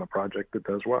work on a project that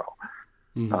does well.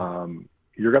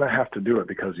 You're going to have to do it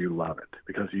because you love it,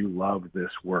 because you love this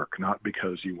work, not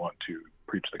because you want to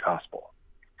preach the gospel,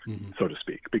 so to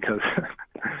speak. Because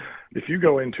if you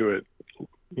go into it,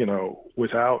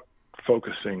 without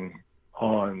focusing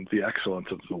on the excellence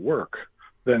of the work,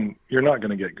 then you're not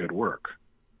going to get good work.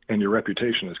 And your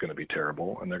reputation is going to be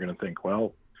terrible. And they're going to think,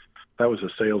 well, that was a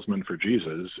salesman for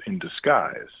Jesus in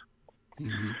disguise.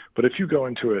 Mm-hmm. But if you go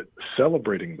into it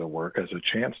celebrating the work as a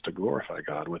chance to glorify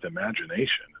God with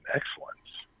imagination and excellence,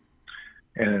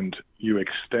 and you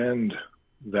extend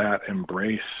that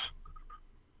embrace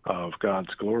of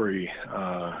God's glory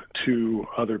to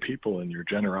other people in your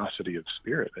generosity of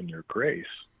spirit and your grace,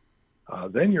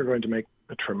 then you're going to make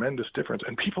a tremendous difference,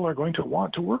 and people are going to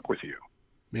want to work with you.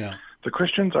 Yeah. The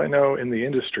Christians I know in the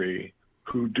industry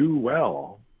who do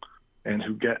well and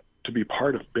who get to be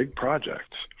part of big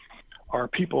projects are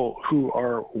people who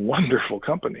are wonderful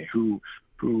company, who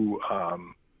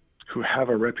have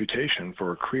a reputation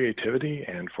for creativity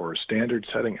and for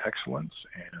standard-setting excellence,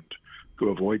 and who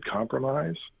avoid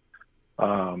compromise,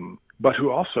 but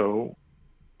who also,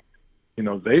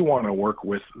 they want to work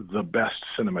with the best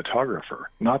cinematographer,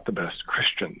 not the best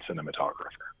Christian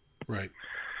cinematographer. Right.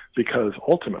 Because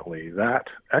ultimately that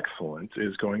excellence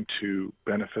is going to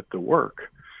benefit the work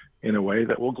in a way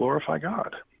that will glorify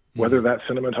God, whether that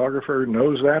cinematographer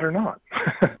knows that or not.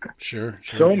 Sure.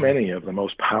 So many of the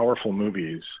most powerful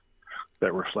movies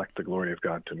that reflect the glory of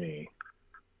God to me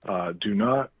do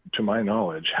not, to my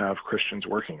knowledge, have Christians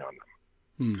working on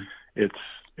them. It's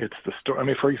the story. I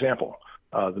mean, for example,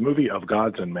 the movie Of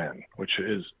Gods and Men, which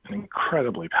is an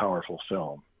incredibly powerful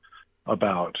film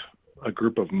about a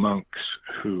group of monks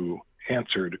who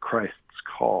answered Christ's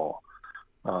call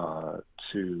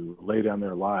to lay down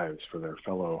their lives for their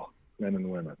fellow men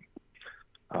and women.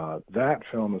 That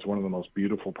film is one of the most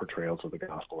beautiful portrayals of the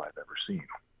gospel I've ever seen.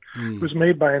 It was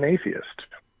made by an atheist.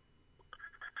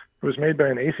 It was made by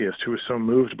an atheist who was so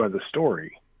moved by the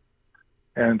story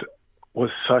and was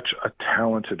such a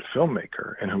talented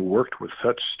filmmaker and who worked with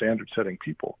such standard-setting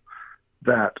people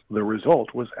that the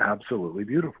result was absolutely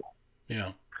beautiful.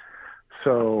 Yeah.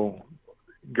 So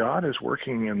God is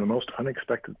working in the most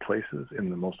unexpected places, in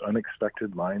the most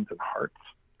unexpected minds and hearts.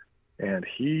 And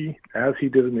he, as he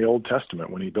did in the Old Testament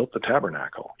when he built the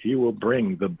tabernacle, he will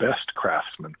bring the best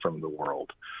craftsmen from the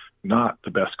world, not the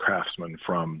best craftsmen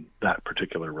from that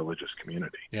particular religious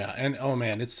community. Yeah. And oh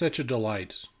man, it's such a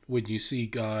delight when you see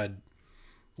God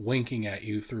winking at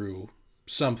you through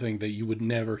something that you would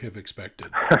never have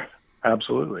expected.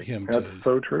 Absolutely. That's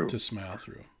so true. To smile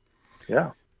through.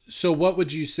 Yeah. So what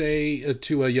would you say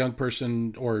to a young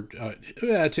person or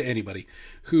to anybody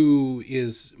who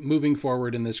is moving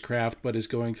forward in this craft but is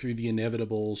going through the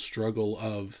inevitable struggle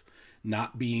of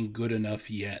not being good enough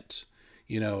yet,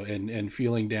 and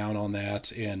feeling down on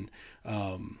that and,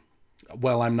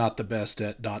 well, I'm not the best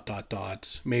at ...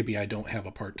 Maybe I don't have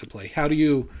a part to play. How do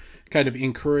you kind of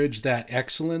encourage that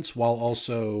excellence while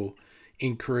also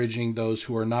encouraging those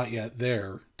who are not yet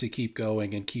there to keep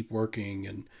going and keep working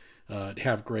and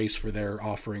have grace for their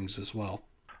offerings as well?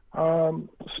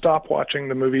 Stop watching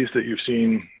the movies that you've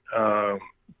seen.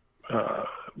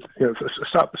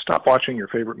 Stop watching your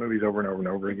favorite movies over and over and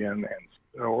over again,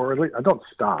 or at least don't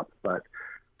stop, but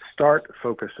start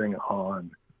focusing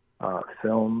on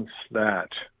films that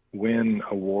win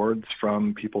awards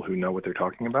from people who know what they're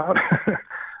talking about.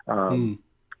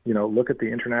 Look at the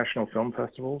international film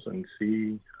festivals and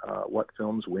see what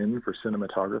films win for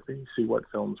cinematography, see what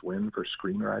films win for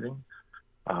screenwriting.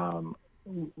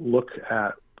 Look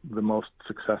at the most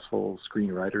successful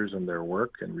screenwriters and their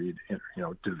work and read,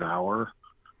 devour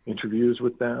interviews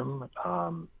with them.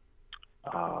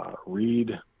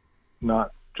 Read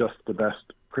not just the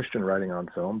best Christian writing on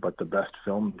film, but the best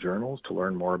film journals to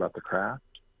learn more about the craft.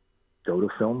 Go to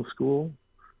film school,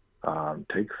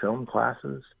 take film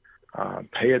classes.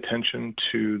 Pay attention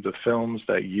to the films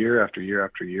that year after year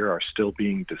after year are still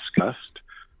being discussed,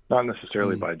 not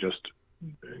necessarily by just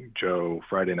Joe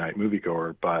Friday night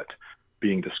moviegoer, but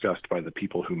being discussed by the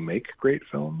people who make great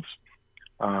films,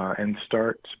 and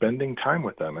start spending time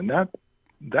with them. And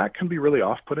that can be really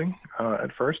off-putting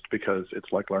at first, because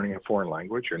it's like learning a foreign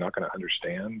language. You're not going to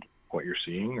understand what you're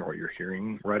seeing or what you're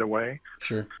hearing right away.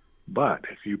 Sure. But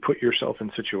if you put yourself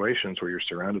in situations where you're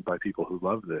surrounded by people who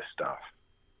love this stuff,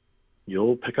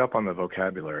 you'll pick up on the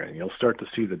vocabulary and you'll start to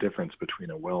see the difference between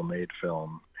a well-made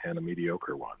film and a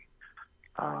mediocre one.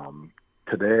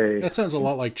 Today, that sounds a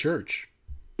lot like church.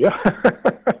 Yeah.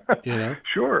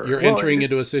 Sure. You're entering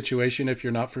into a situation, if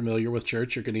you're not familiar with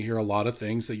church, you're going to hear a lot of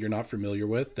things that you're not familiar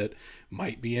with that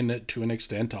might be to an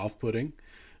extent off-putting.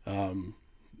 And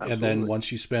then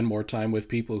once you spend more time with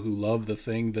people who love the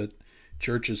thing that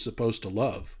church is supposed to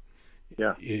love,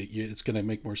 it's going to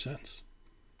make more sense.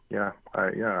 Yeah, I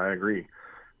agree.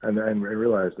 And I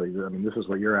realize that, this is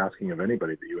what you're asking of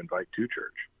anybody that you invite to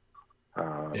church.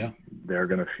 They're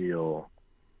going to feel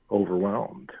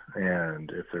overwhelmed.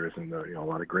 And if there isn't a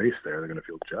lot of grace there, they're going to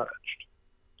feel judged.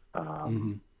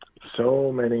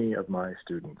 So many of my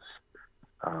students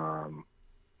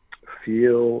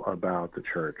feel about the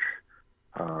church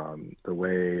the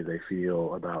way they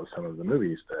feel about some of the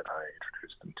movies that I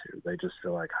introduced them to. They just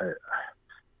feel like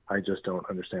I just don't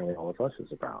understand what All of Us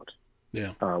is about.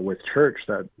 Yeah. With church,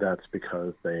 that's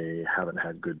because they haven't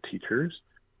had good teachers,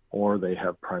 or they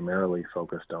have primarily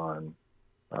focused on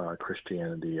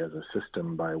Christianity as a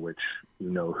system by which you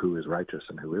know who is righteous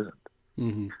and who isn't.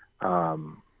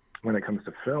 Mm-hmm. When it comes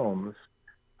to films,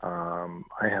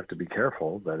 I have to be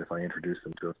careful that if I introduce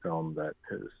them to a film that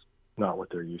is not what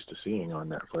they're used to seeing on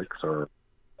Netflix, or,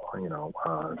 you know,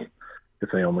 if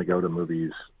they only go to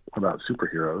movies about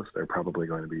superheroes, they're probably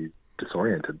going to be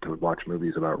disoriented to watch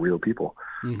movies about real people.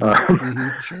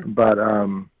 Mm-hmm. Sure. But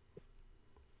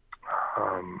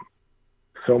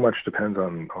so much depends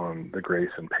on the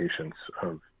grace and patience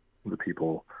of the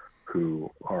people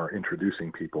who are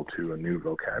introducing people to a new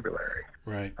vocabulary,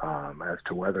 right? As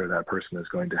to whether that person is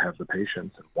going to have the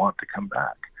patience and want to come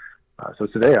back. So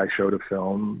today I showed a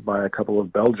film by a couple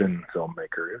of Belgian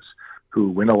filmmakers who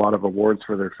win a lot of awards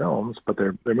for their films, but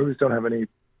their movies don't have any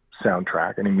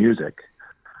soundtrack, any music.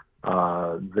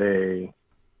 They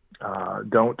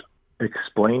don't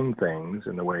explain things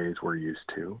in the ways we're used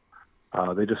to.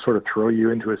 They just sort of throw you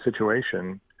into a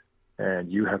situation,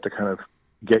 and you have to kind of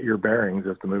get your bearings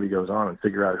as the movie goes on and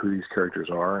figure out who these characters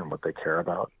are and what they care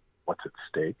about, what's at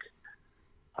stake.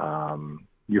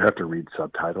 You have to read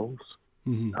subtitles.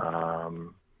 Mm-hmm.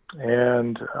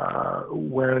 And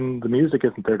when the music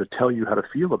isn't there to tell you how to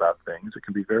feel about things, it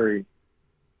can be very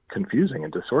confusing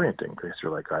and disorienting, because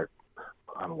you're like, I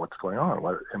don't know what's going on.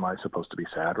 What, am I supposed to be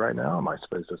sad right now? Am I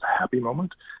supposed to be a happy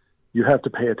moment? You have to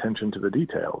pay attention to the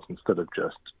details instead of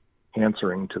just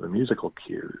answering to the musical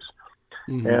cues.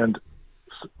 Mm-hmm. And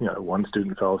you know, one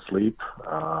student fell asleep.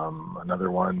 Another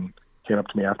one came up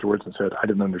to me afterwards and said, I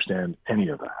didn't understand any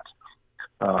of that.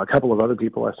 A couple of other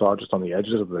people I saw just on the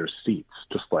edges of their seats,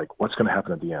 just like, what's going to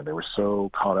happen at the end? They were so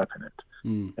caught up in it.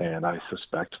 Mm. And I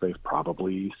suspect they've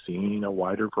probably seen a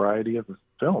wider variety of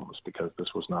films because this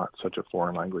was not such a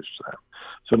foreign language to them.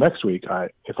 So next week,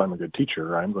 if I'm a good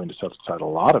teacher, I'm going to set aside a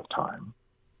lot of time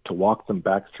to walk them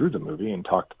back through the movie and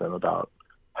talk to them about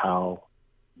how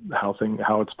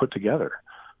it's put together,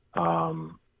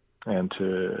 and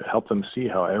to help them see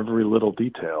how every little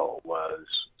detail was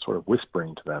sort of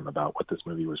whispering to them about what this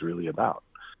movie was really about.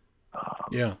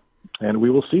 Yeah. And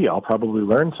we will see. I'll probably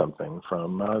learn something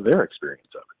from their experience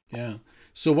of it. Yeah.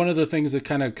 So one of the things that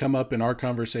kind of come up in our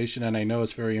conversation, and I know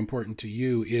it's very important to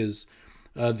you, is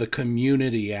the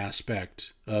community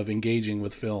aspect of engaging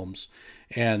with films.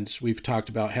 And we've talked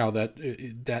about how that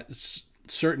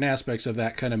certain aspects of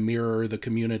that kind of mirror the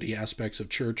community aspects of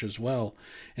church as well.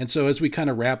 And so as we kind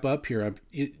of wrap up here,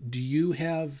 do you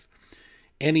have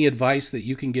any advice that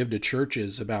you can give to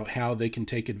churches about how they can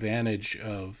take advantage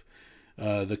of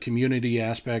the community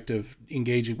aspect of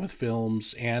engaging with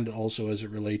films, and also as it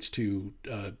relates to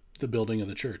the building of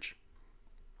the church?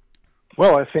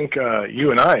 Well, I think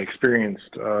you and I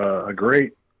experienced a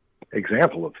great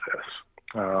example of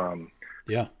this.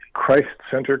 Yeah. Christ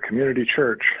Center Community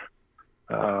Church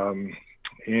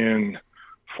in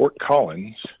Fort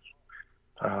Collins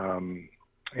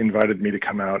invited me to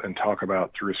come out and talk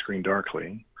about Through a Screen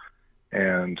Darkly.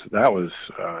 And that was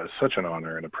such an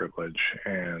honor and a privilege.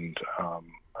 And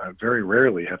very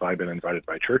rarely have I been invited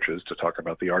by churches to talk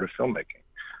about the art of filmmaking.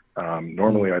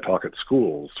 Normally I talk at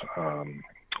schools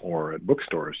or at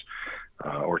bookstores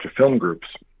or to film groups.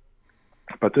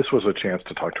 But this was a chance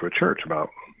to talk to a church about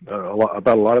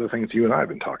a lot of the things you and I have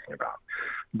been talking about.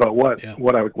 But what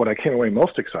I came away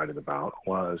most excited about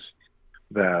was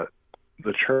that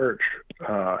the church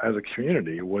as a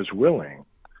community was willing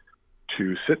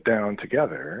to sit down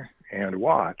together and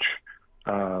watch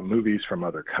movies from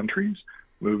other countries,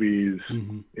 movies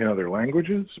in other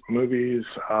languages, movies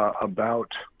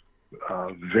about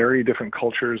very different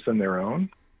cultures than their own.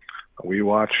 We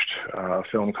watched a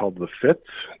film called The Fits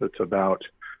that's about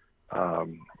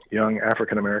young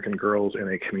African-American girls in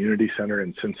a community center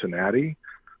in Cincinnati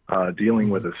dealing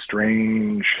with a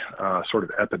strange sort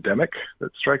of epidemic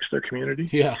that strikes their community.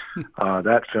 Yeah.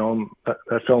 That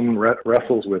film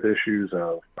wrestles with issues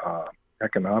of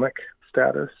economic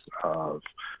status, of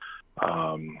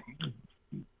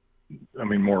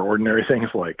more ordinary things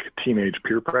like teenage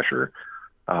peer pressure,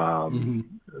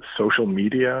 social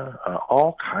media,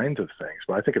 all kinds of things.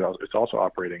 But I think it's also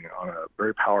operating on a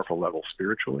very powerful level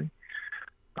spiritually.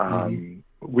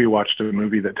 We watched a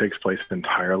movie that takes place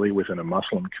entirely within a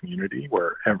Muslim community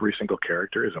where every single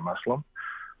character is a Muslim.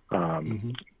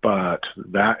 But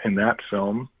in that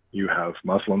film, you have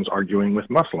Muslims arguing with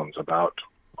Muslims about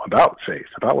faith,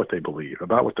 about what they believe,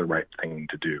 about what the right thing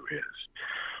to do is.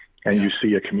 And Yeah. you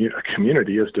see a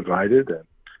community is divided and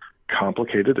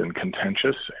complicated and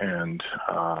contentious and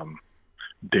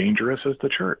dangerous as the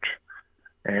church.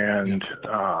 And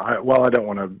while I don't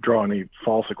want to draw any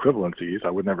false equivalencies,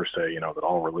 I would never say, that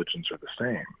all religions are the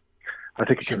same. I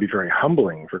think it can be very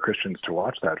humbling for Christians to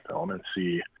watch that film and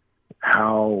see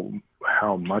how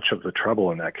much of the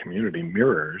trouble in that community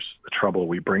mirrors the trouble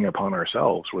we bring upon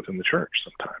ourselves within the church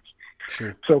sometimes.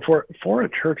 Sure. So for a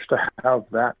church to have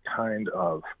that kind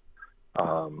of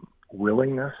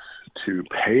willingness to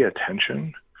pay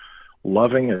attention,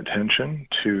 loving attention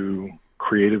to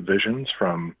creative visions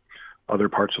from other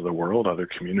parts of the world, other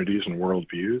communities and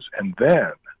worldviews, and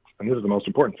then, and this is the most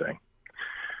important thing,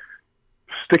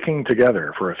 sticking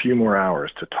together for a few more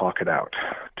hours to talk it out,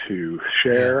 to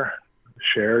share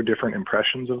different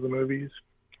impressions of the movies,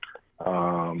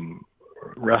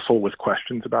 wrestle with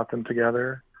questions about them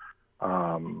together,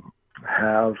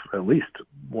 have at least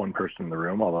one person in the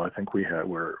room, although I think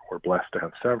we're blessed to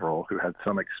have several who had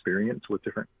some experience with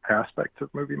different aspects of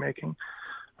movie making,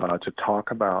 to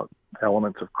talk about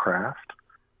elements of craft.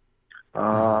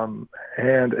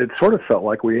 And it sort of felt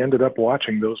like we ended up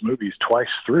watching those movies twice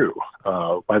through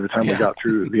by the time we got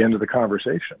through the end of the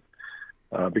conversation,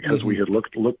 because we had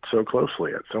looked so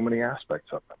closely at so many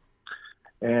aspects of them.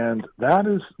 And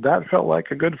that felt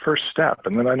like a good first step.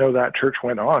 And then I know that church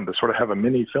went on to sort of have a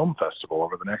mini film festival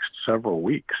over the next several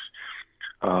weeks,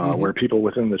 where people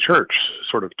within the church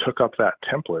sort of took up that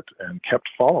template and kept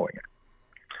following it.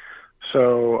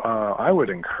 So I would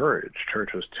encourage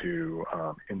churches to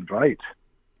invite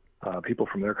people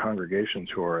from their congregations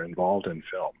who are involved in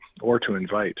film, or to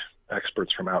invite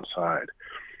experts from outside.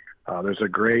 There's a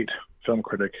great film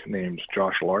critic named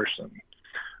Josh Larson,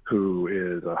 who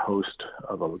is a host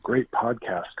of a great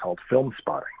podcast called Film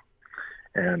Spotting.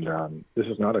 And this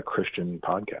is not a Christian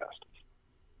podcast.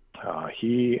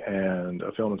 He and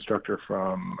a film instructor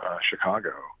from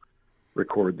Chicago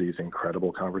record these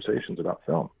incredible conversations about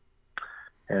film.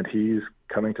 And he's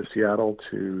coming to Seattle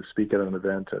to speak at an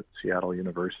event at Seattle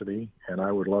University. And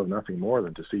I would love nothing more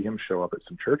than to see him show up at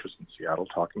some churches in Seattle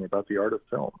talking about the art of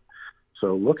film.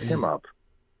 So look him up.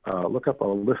 Look up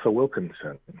Alyssa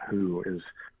Wilkinson, who is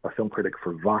a film critic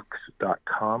for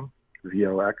Vox.com,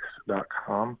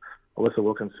 VOX.com. Alyssa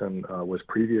Wilkinson was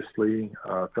previously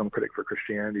a film critic for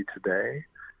Christianity Today,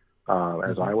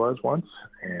 as I was once.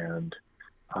 And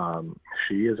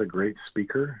she is a great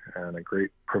speaker and a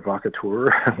great provocateur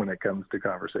when it comes to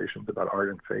conversations about art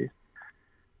and faith.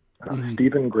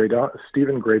 Stephen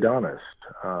Graydonis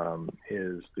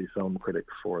is the film critic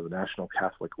for the National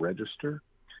Catholic Register,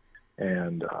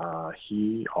 and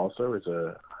he also is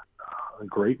a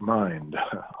great mind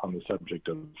on the subject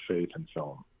of faith and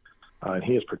film. And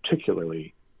he is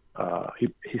particularly,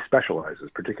 he specializes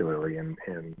particularly in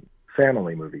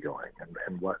family moviegoing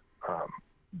and what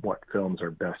films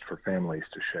are best for families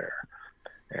to share.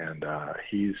 And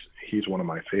he's one of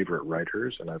my favorite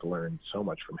writers, and I've learned so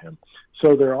much from him.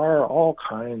 So there are all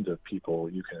kinds of people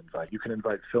you can invite. You can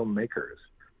invite filmmakers,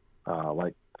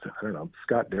 like, I don't know,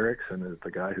 Scott Derrickson is the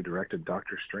guy who directed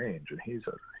Doctor Strange, and he's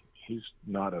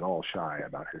not at all shy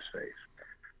about his faith.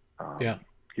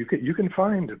 You can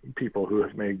find people who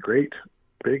have made great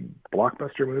big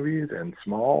blockbuster movies and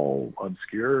small,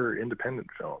 obscure independent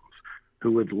films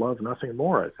who would love nothing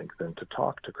more, I think, than to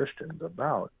talk to Christians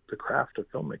about the craft of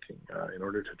filmmaking in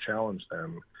order to challenge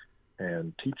them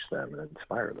and teach them and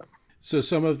inspire them. So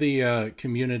some of the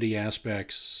community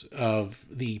aspects of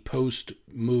the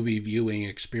post-movie viewing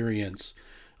experience,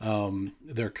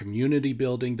 their community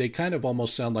building, they kind of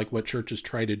almost sound like what churches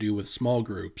try to do with small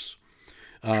groups.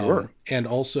 Sure. And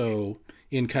also,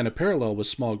 in kind of parallel with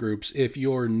small groups, if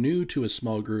you're new to a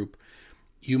small group,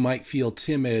 you might feel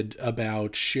timid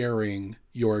about sharing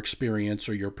your experience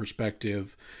or your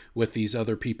perspective with these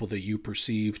other people that you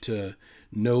perceive to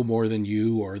know more than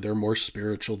you, or they're more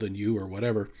spiritual than you, or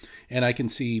whatever. And I can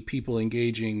see people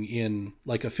engaging in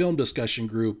like a film discussion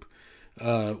group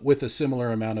with a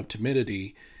similar amount of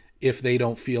timidity if they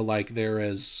don't feel like they're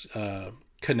as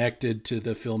connected to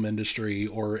the film industry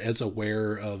or as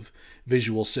aware of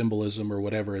visual symbolism or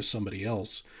whatever as somebody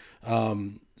else.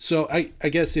 So I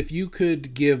guess if you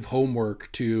could give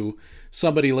homework to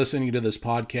somebody listening to this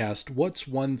podcast, what's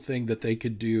one thing that they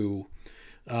could do,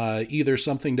 either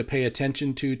something to pay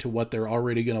attention to what they're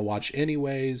already going to watch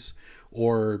anyways,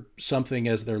 or something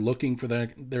as they're looking for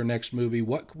their next movie?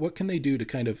 What can they do to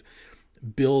kind of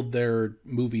build their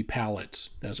movie palette,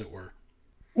 as it were?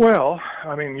 Well,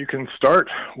 I mean, you can start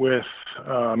with,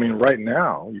 right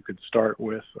now, you could start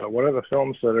with what are the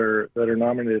films that are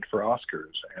nominated for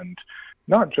Oscars, and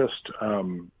not just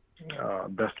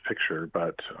Best Picture,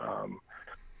 but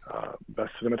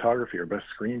best cinematography or best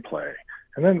screenplay.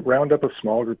 And then round up a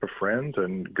small group of friends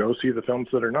and go see the films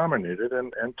that are nominated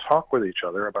and talk with each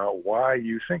other about why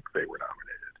you think they were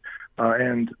nominated.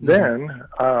 And then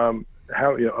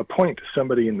appoint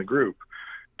somebody in the group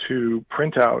to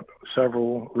print out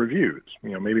several reviews,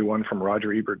 maybe one from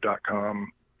RogerEbert.com,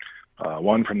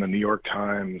 one from the New York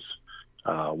Times,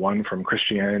 one from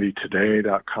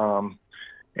ChristianityToday.com,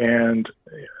 and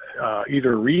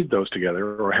either read those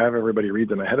together or have everybody read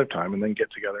them ahead of time and then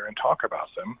get together and talk about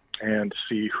them and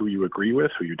see who you agree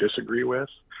with, who you disagree with,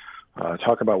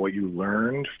 talk about what you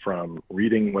learned from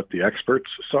reading what the experts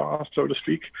saw, so to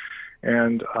speak,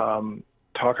 and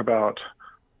talk about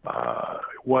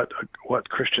what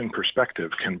Christian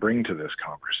perspective can bring to this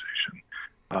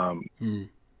conversation.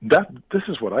 This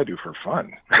is what I do for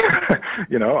fun.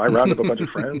 I round up a bunch of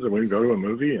friends and we go to a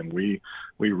movie and we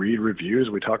read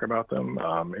reviews, we talk about them.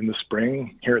 In the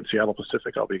spring here at Seattle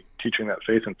Pacific, I'll be teaching that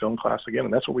faith and film class again,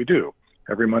 and that's what we do.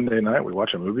 Every Monday night, we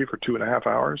watch a movie for 2.5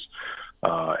 hours.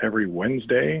 Every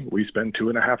Wednesday, we spend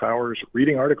 2.5 hours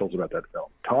reading articles about that film,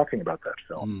 talking about that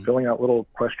film, filling out little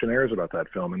questionnaires about that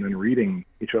film, and then reading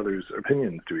each other's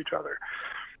opinions to each other.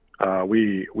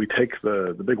 We take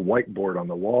the big whiteboard on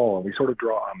the wall and we sort of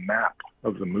draw a map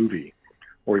of the movie,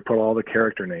 where we put all the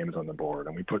character names on the board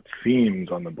and we put themes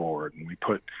on the board and we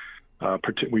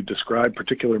describe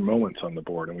particular moments on the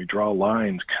board and we draw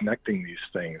lines connecting these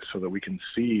things so that we can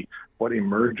see what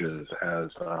emerges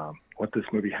as what this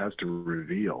movie has to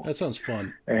reveal. That sounds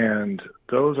fun. And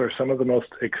those are some of the most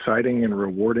exciting and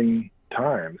rewarding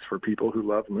times for people who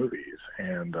love movies.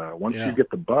 And once you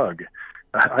get the bug,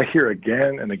 I hear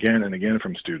again and again and again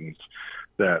from students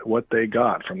that what they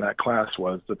got from that class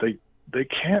was that they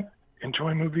can't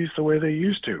enjoy movies the way they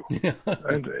used to.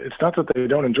 And it's not that they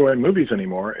don't enjoy movies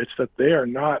anymore. It's that they are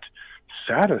not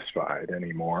satisfied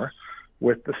anymore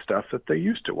with the stuff that they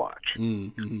used to watch.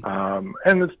 And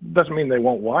it doesn't mean they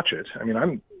won't watch it. I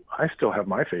mean, I still have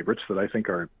my favorites that I think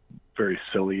are very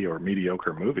silly or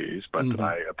mediocre movies, but that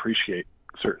I appreciate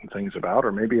certain things about,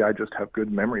 or maybe I just have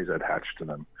good memories attached to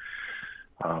them.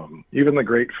 Even the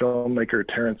great filmmaker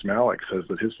Terrence Malick says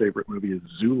that his favorite movie is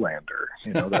Zoolander,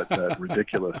 that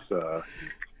ridiculous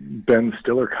Ben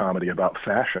Stiller comedy about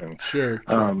fashion. Sure.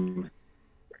 I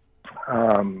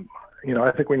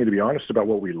think we need to be honest about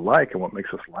what we like and what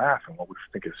makes us laugh and what we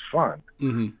think is fun.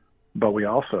 But we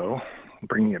also,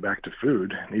 bringing it back to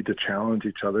food, need to challenge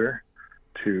each other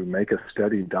to make a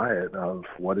steady diet of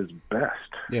what is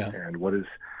best and what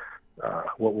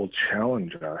will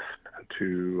challenge us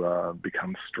to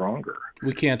become stronger.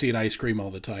 We can't eat ice cream all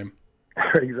the time.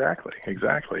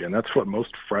 Exactly. And that's what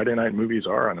most Friday night movies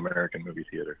are on American movie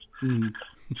theaters.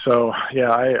 So,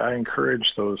 I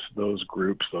encourage those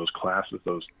groups, those classes,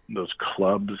 those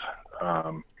clubs,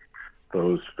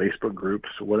 those Facebook groups,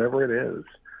 whatever it is.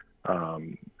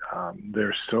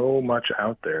 There's so much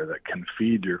out there that can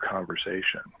feed your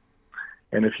conversation.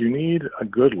 And if you need a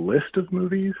good list of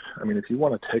movies, if you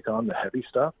want to take on the heavy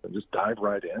stuff and just dive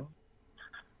right in,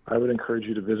 I would encourage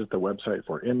you to visit the website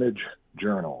for Image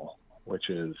Journal, which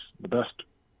is the best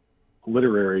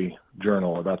literary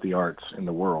journal about the arts in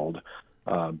the world,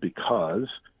 because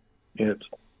it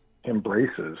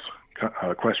embraces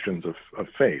questions of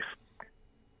faith.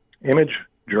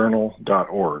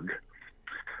 imagejournal.org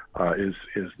is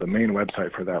the main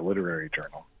website for that literary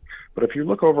journal. But if you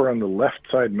look over on the left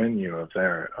side menu of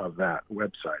that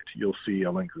website, you'll see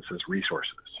a link that says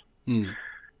resources.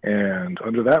 And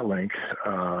under that link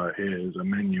is a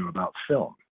menu about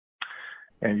film.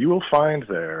 And you will find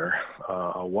there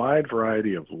a wide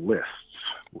variety of lists,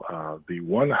 the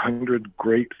 100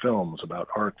 great films about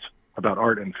art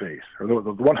and faith, or the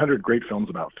 100 great films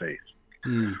about faith,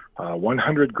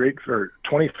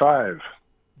 25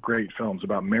 great films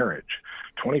about marriage,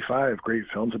 25 great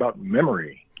films about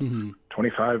memory,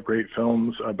 25 great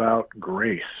films about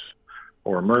grace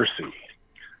or mercy.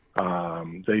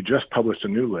 They just published a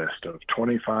new list of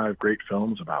 25 great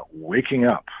films about waking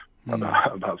up,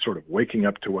 about sort of waking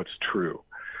up to what's true.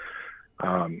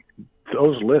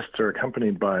 Those lists are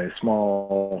accompanied by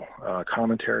small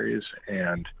commentaries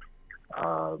and,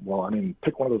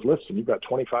 pick one of those lists and you've got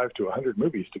 25 to 100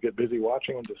 movies to get busy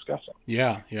watching and discussing.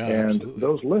 Yeah, and absolutely.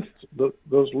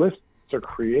 those lists are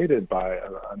created by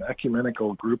an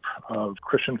ecumenical group of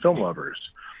Christian film lovers.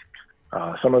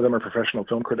 Some of them are professional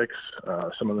film critics.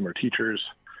 Some of them are teachers.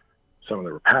 Some of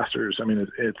them are pastors.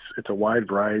 It's a wide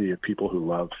variety of people who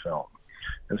love film.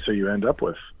 And so you end up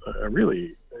with a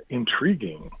really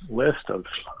intriguing list of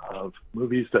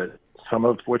movies that some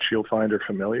of which you'll find are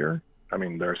familiar.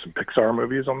 There are some Pixar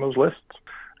movies on those lists.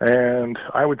 And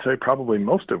I would say probably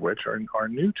most of which are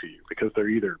new to you because they're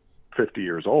either 50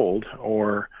 years old,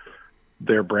 or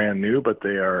they're brand new, but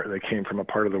they came from a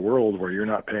part of the world where you're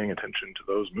not paying attention to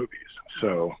those movies.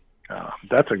 So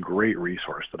that's a great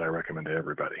resource that I recommend to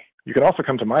everybody. You can also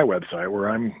come to my website where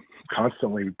I'm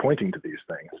constantly pointing to these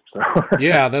things. So.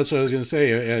 Yeah, that's what I was going to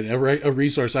say. A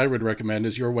resource I would recommend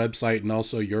is your website and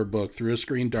also your book, Through a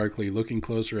Screen Darkly, Looking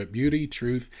Closer at Beauty,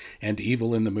 Truth, and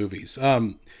Evil in the Movies.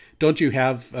 Don't you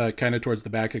have kind of towards the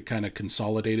back a kind of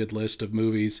consolidated list of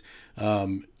movies,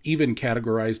 even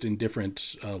categorized in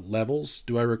different levels?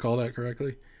 Do I recall that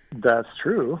correctly? That's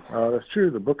true. That's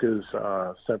true. The book is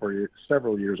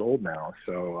several years old now,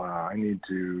 so I need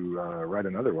to write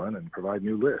another one and provide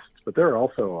new lists. But there are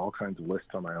also all kinds of lists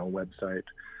on my own website,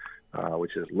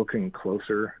 which is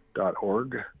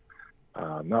lookingcloser.org.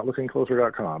 Not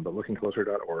lookingcloser.com, but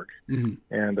lookingcloser.org. Mm-hmm.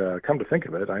 And come to think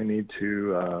of it, I need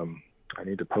to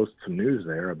post some news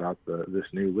there about this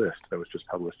new list that was just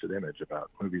published at Image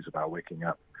about movies about waking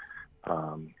up.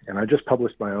 And I just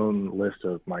published my own list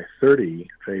of my 30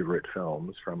 favorite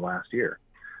films from last year,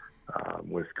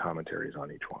 with commentaries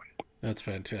on each one. That's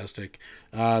fantastic.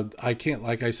 I can't,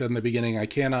 like I said in the beginning, I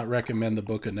cannot recommend the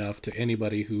book enough to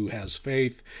anybody who has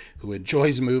faith, who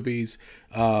enjoys movies.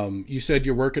 You said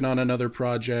you're working on another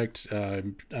project.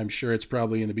 I'm sure it's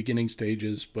probably in the beginning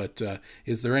stages, but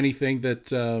is there anything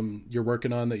that you're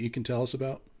working on that you can tell us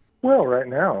about? Well, right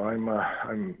now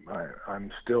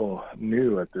I'm still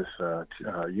new at this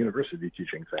university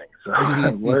teaching thing, so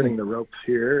I'm learning the ropes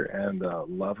here and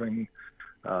loving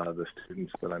the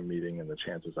students that I'm meeting and the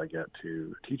chances I get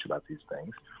to teach about these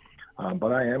things.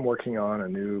 But I am working on a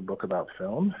new book about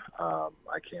film.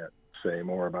 I can't say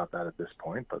more about that at this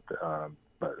point, but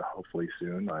hopefully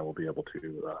soon I will be able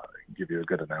to give you a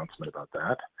good announcement about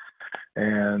that.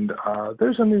 And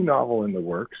there's a new novel in the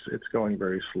works. It's going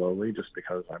very slowly just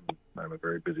because I'm a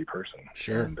very busy person.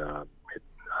 Sure. And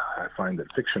I find that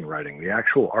fiction writing, the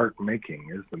actual art making,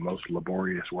 is the most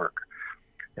laborious work.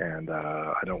 And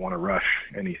I don't want to rush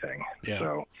anything. Yeah.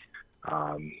 So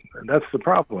that's the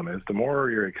problem, is the more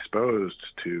you're exposed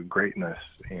to greatness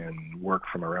in work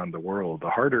from around the world, the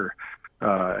harder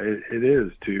it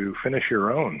is to finish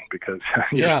your own, because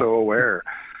you're so aware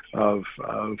of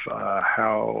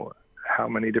how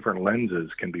many different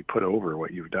lenses can be put over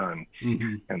what you've done.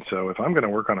 Mm-hmm. And so if I'm going to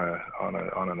work on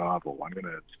a novel, I'm going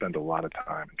to spend a lot of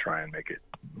time and try and make it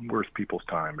worth people's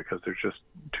time, because there's just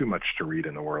too much to read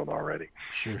in the world already.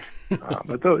 Sure.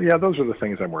 But those are the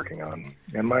things I'm working on.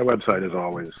 And my website is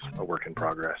always a work in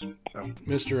progress. So.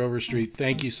 Mr. Overstreet,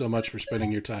 thank you so much for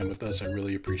spending your time with us. I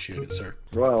really appreciate it, sir.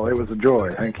 Well, it was a joy.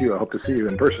 Thank you. I hope to see you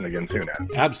in person again soon, Ed.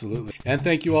 Absolutely. And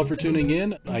thank you all for tuning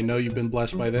in. I know you've been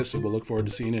blessed by this, and we'll look forward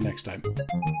to seeing you next time.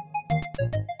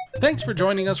 Thanks for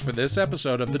joining us for this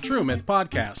episode of the True Myth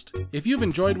Podcast. If you've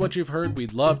enjoyed what you've heard,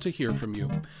 we'd love to hear from you.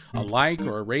 A like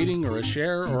or a rating or a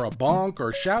share or a bonk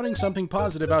or shouting something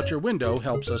positive out your window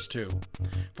helps us too.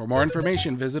 For more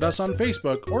information, visit us on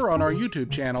Facebook or on our YouTube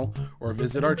channel, or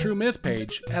visit our True Myth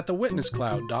page at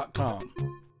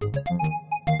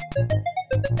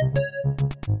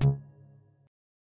thewitnesscloud.com.